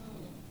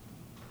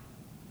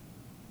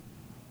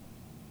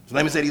 So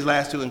let me say these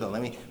last two and go.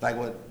 Like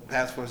what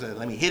Pastor said,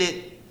 let me hit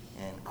it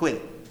and quit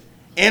it.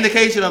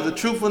 Indication of the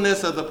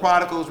truthfulness of the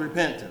prodigal's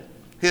repentance.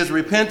 His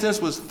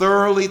repentance was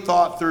thoroughly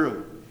thought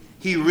through.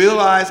 He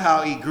realized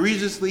how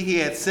egregiously he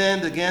had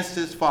sinned against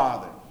his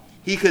father.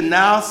 He could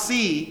now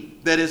see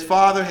that his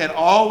father had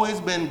always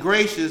been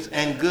gracious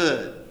and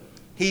good.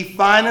 He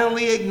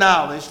finally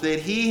acknowledged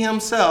that he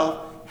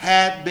himself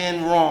had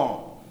been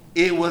wrong.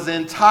 It was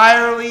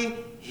entirely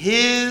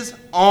his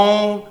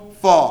own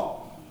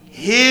fault,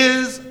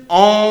 his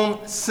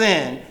own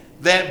sin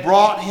that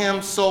brought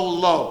him so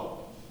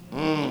low.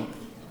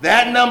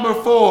 That number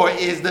 4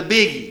 is the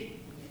biggie,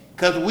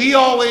 because we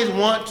always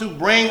want to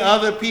bring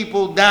other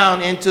people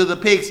down into the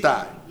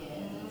pigsty.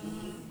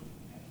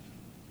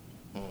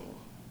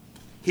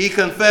 He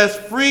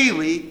confessed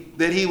freely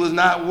that he was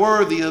not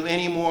worthy of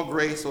any more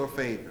grace or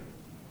favor.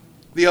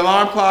 The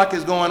alarm clock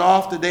is going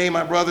off today,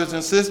 my brothers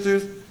and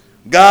sisters.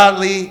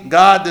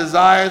 God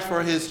desires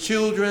for his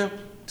children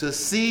to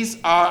cease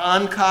our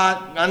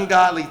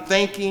ungodly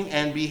thinking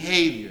and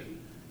behavior,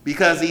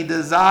 because he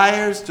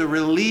desires to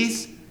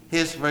release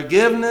his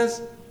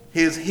forgiveness,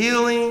 his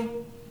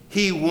healing.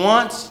 He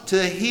wants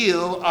to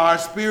heal our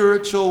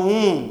spiritual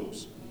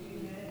wounds.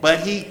 But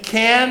he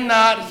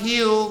cannot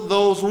heal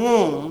those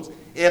wounds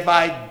if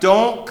I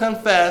don't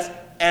confess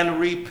and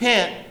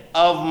repent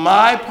of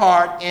my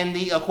part in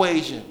the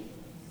equation.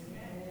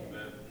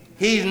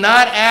 He's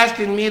not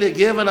asking me to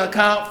give an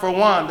account for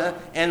Wanda,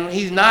 and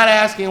he's not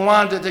asking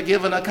Wanda to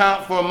give an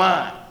account for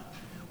mine.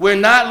 We're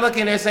not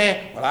looking at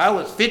saying, well, I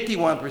was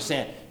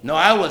 51%. No,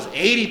 I was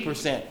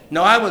 80%.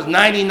 No, I was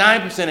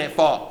 99% at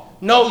fault.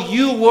 No,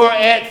 you were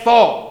at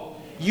fault.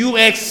 You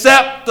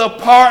accept the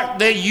part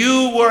that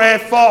you were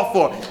at fault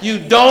for. You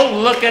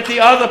don't look at the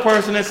other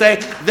person and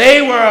say,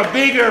 they were a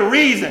bigger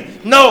reason.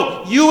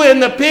 No, you in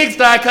the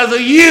pigsty because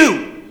of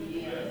you.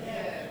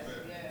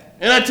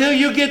 And until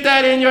you get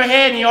that in your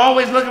head and you're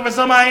always looking for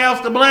somebody else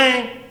to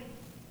blame,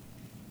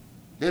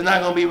 there's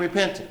not going to be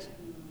repentance.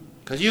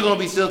 Because you're going to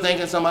be still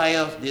thinking somebody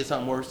else did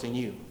something worse than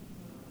you.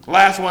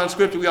 Last one,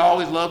 scripture we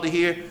always love to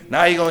hear.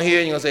 Now you're going to hear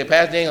it and you're going to say,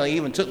 Pastor Daniel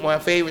even took my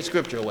favorite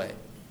scripture away.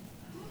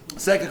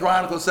 2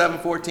 Chronicles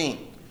 7:14.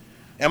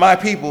 And my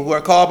people who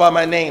are called by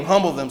my name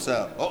humble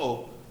themselves.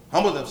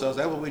 Humble themselves.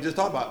 That's what we just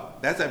talked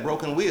about. That's that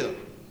broken wheel.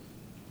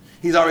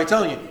 He's already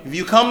telling you, if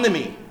you come to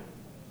me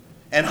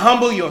and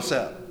humble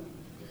yourself,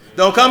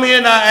 don't come here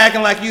not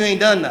acting like you ain't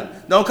done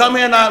nothing. Don't come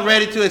here not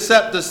ready to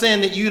accept the sin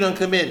that you done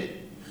committed.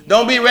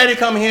 Don't be ready to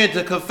come here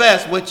to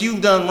confess what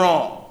you've done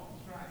wrong.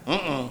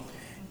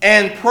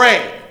 And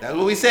pray. That's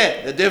what we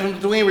said. The difference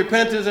between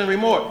repentance and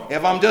remorse.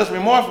 If I'm just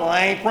remorseful,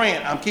 I ain't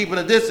praying. I'm keeping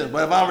a distance.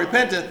 But if I'm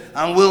repentant,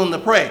 I'm willing to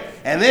pray.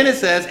 And then it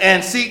says,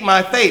 and seek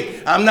my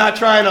face. I'm not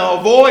trying to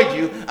avoid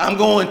you. I'm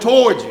going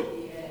towards you.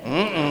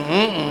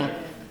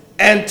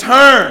 And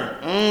turn.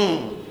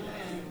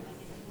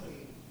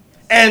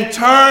 And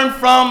turn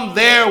from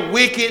their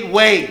wicked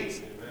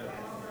ways.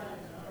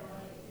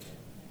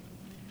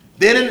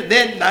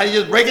 Then now you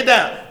just break it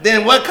down.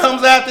 Then what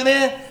comes after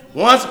that?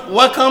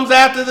 What comes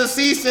after the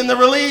cease and the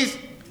release?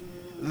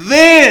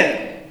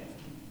 Then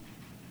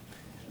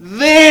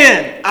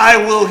I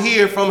will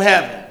hear from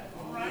heaven.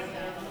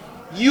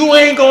 You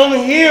ain't going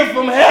to hear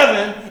from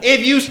heaven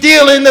if you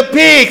still in the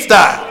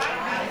pigsty.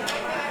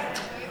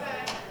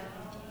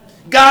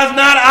 God's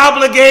not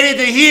obligated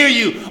to hear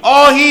you.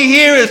 All he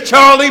hears is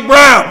Charlie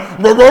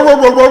Brown.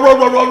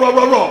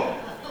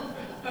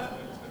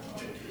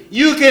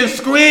 You can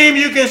scream,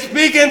 you can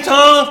speak in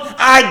tongues.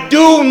 I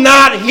do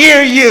not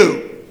hear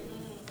you.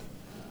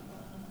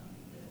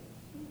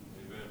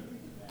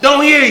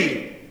 Don't hear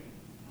you.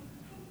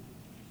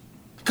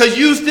 Because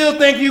you still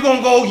think you're going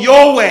to go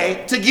your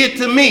way to get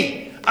to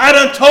me. I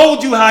done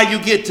told you how you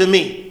get to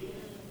me.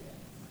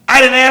 I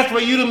didn't ask for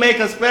you to make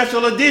a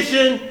special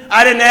edition.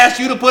 I didn't ask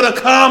you to put a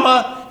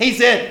comma. He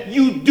said,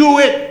 you do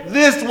it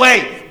this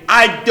way.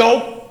 I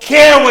don't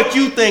care what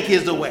you think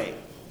is the way.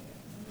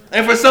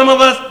 And for some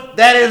of us,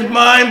 that is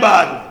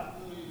mind-boggling.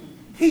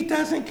 He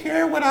doesn't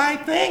care what I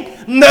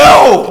think.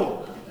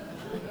 No!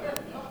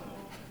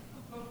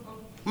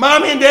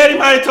 Mommy and Daddy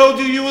might have told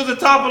you you was the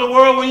top of the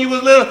world when you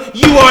was little.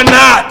 You are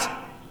not.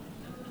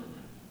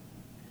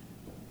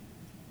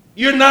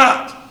 You're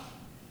not.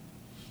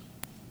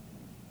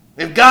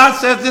 If God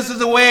says this is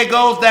the way it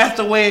goes, that's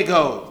the way it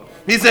goes.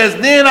 He says,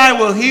 then I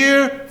will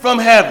hear from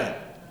heaven,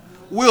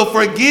 will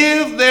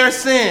forgive their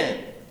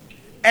sin,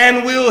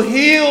 and will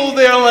heal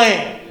their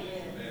land.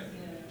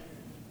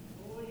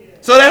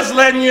 So that's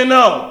letting you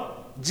know,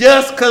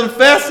 just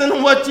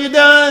confessing what you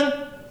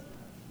done,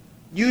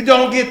 you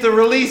don't get the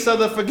release of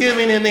the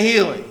forgiving and the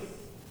healing.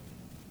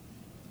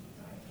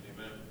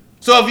 Amen.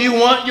 So if you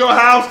want your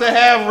house to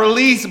have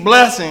release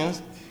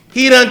blessings,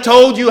 he done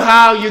told you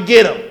how you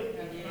get them.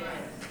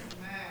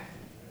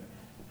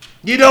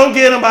 You don't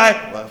get them by,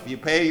 well, if you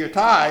pay your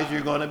tithes,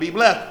 you're going to be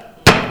blessed.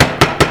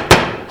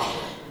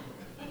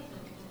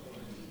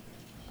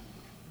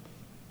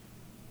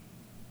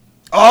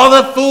 All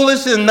the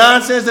foolish and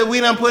nonsense that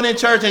we done put in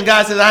church, and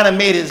God says, I done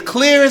made it as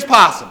clear as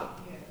possible.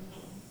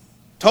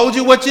 Told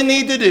you what you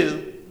need to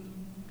do,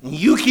 and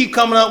you keep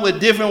coming up with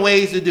different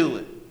ways to do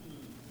it.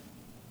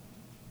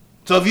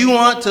 So if you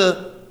want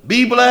to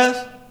be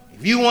blessed,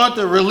 if you want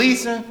to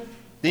release it,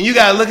 then you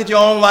got to look at your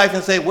own life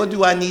and say, what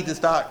do I need to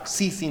start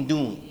ceasing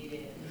doing?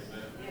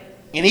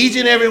 And each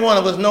and every one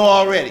of us know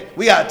already.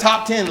 We got a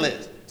top 10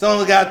 list. Some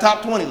of us got a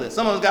top 20 list.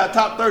 Some of us got a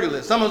top 30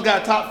 list. Some of us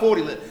got a top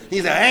 40 list. He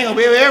said, I ain't going to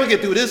be able to ever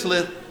get through this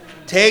list.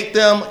 Take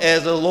them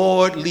as the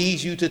Lord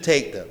leads you to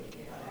take them.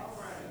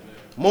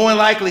 More than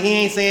likely, he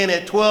ain't saying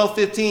at 12,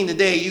 15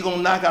 today, you're going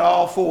to knock out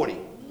all 40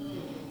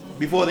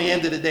 before the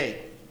end of the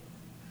day.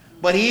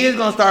 But he is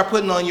going to start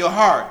putting on your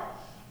heart,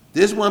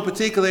 this one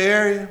particular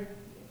area,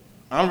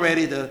 I'm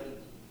ready to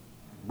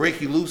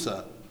break you loose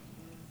up.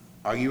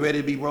 Are you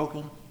ready to be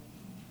broken?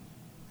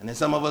 And then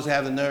some of us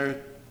have the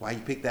nerve, why you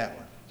pick that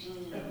one?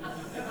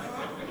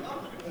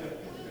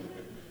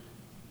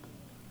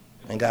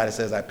 And God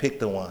says, I picked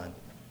the one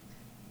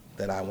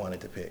that I wanted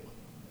to pick.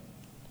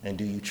 And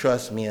do you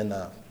trust me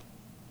enough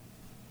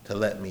to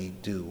let me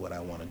do what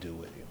I want to do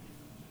with you?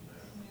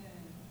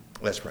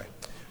 Let's pray.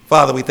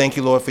 Father, we thank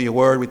you, Lord, for your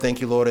word. We thank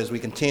you, Lord, as we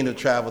continue to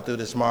travel through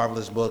this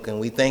marvelous book. And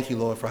we thank you,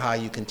 Lord, for how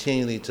you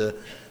continually to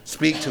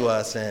speak to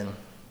us and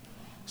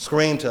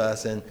scream to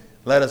us and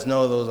let us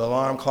know those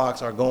alarm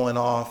clocks are going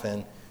off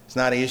and It's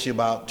not an issue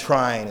about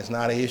trying. It's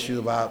not an issue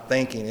about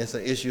thinking. It's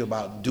an issue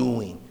about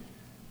doing.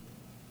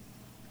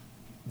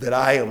 That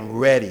I am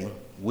ready,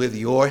 with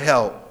your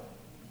help,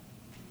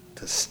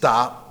 to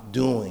stop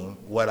doing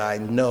what I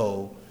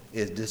know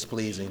is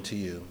displeasing to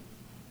you.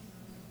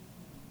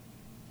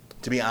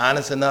 To be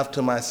honest enough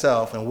to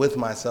myself and with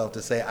myself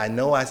to say, I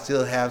know I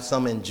still have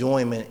some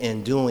enjoyment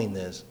in doing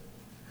this,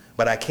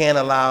 but I can't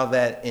allow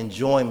that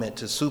enjoyment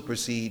to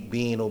supersede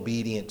being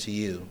obedient to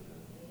you.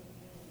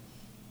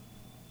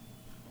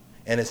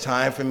 And it's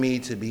time for me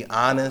to be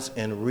honest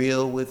and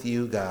real with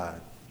you, God,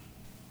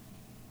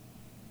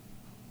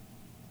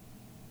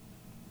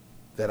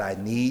 that I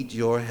need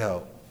your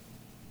help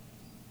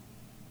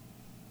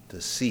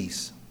to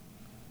cease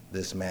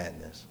this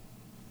madness.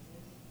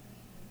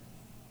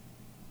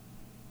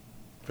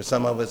 For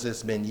some of us,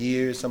 it's been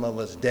years, some of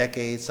us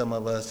decades, some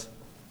of us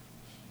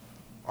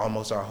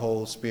almost our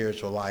whole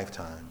spiritual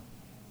lifetime.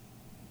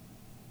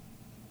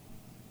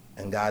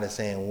 And God is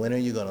saying, when are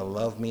you going to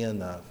love me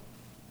enough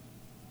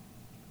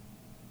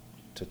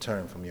to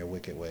turn from your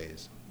wicked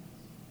ways?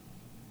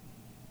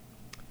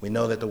 We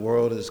know that the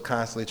world is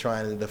constantly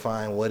trying to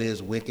define what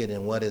is wicked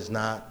and what is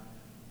not.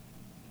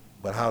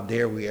 But how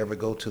dare we ever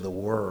go to the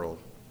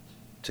world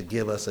to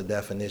give us a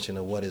definition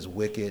of what is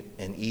wicked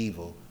and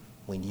evil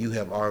when you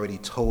have already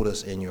told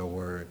us in your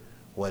word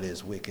what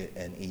is wicked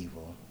and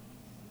evil.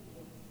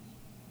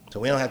 So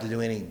we don't have to do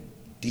any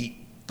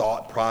deep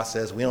thought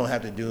process. We don't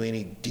have to do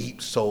any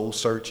deep soul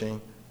searching.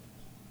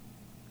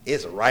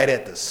 It's right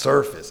at the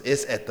surface.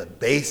 It's at the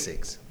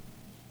basics.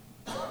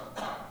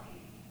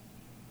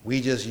 We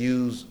just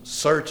use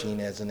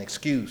searching as an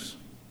excuse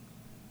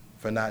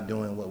for not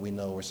doing what we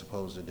know we're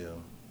supposed to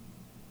do.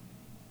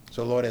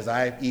 So Lord, as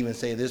I even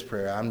say this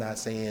prayer, I'm not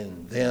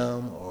saying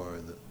them or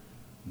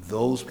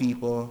those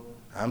people.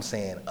 I'm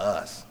saying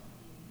us.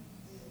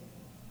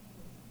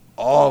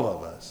 All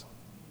of us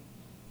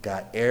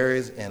got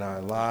areas in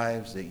our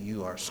lives that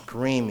you are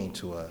screaming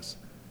to us,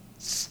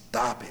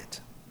 stop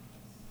it.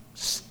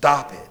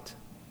 Stop it.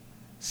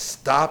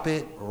 Stop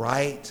it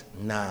right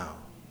now.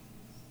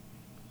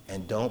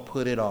 And don't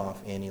put it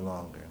off any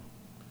longer.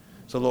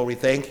 So Lord, we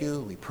thank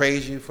you. We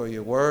praise you for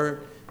your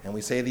word. And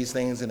we say these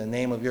things in the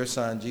name of your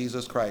Son,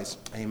 Jesus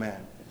Christ.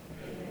 Amen.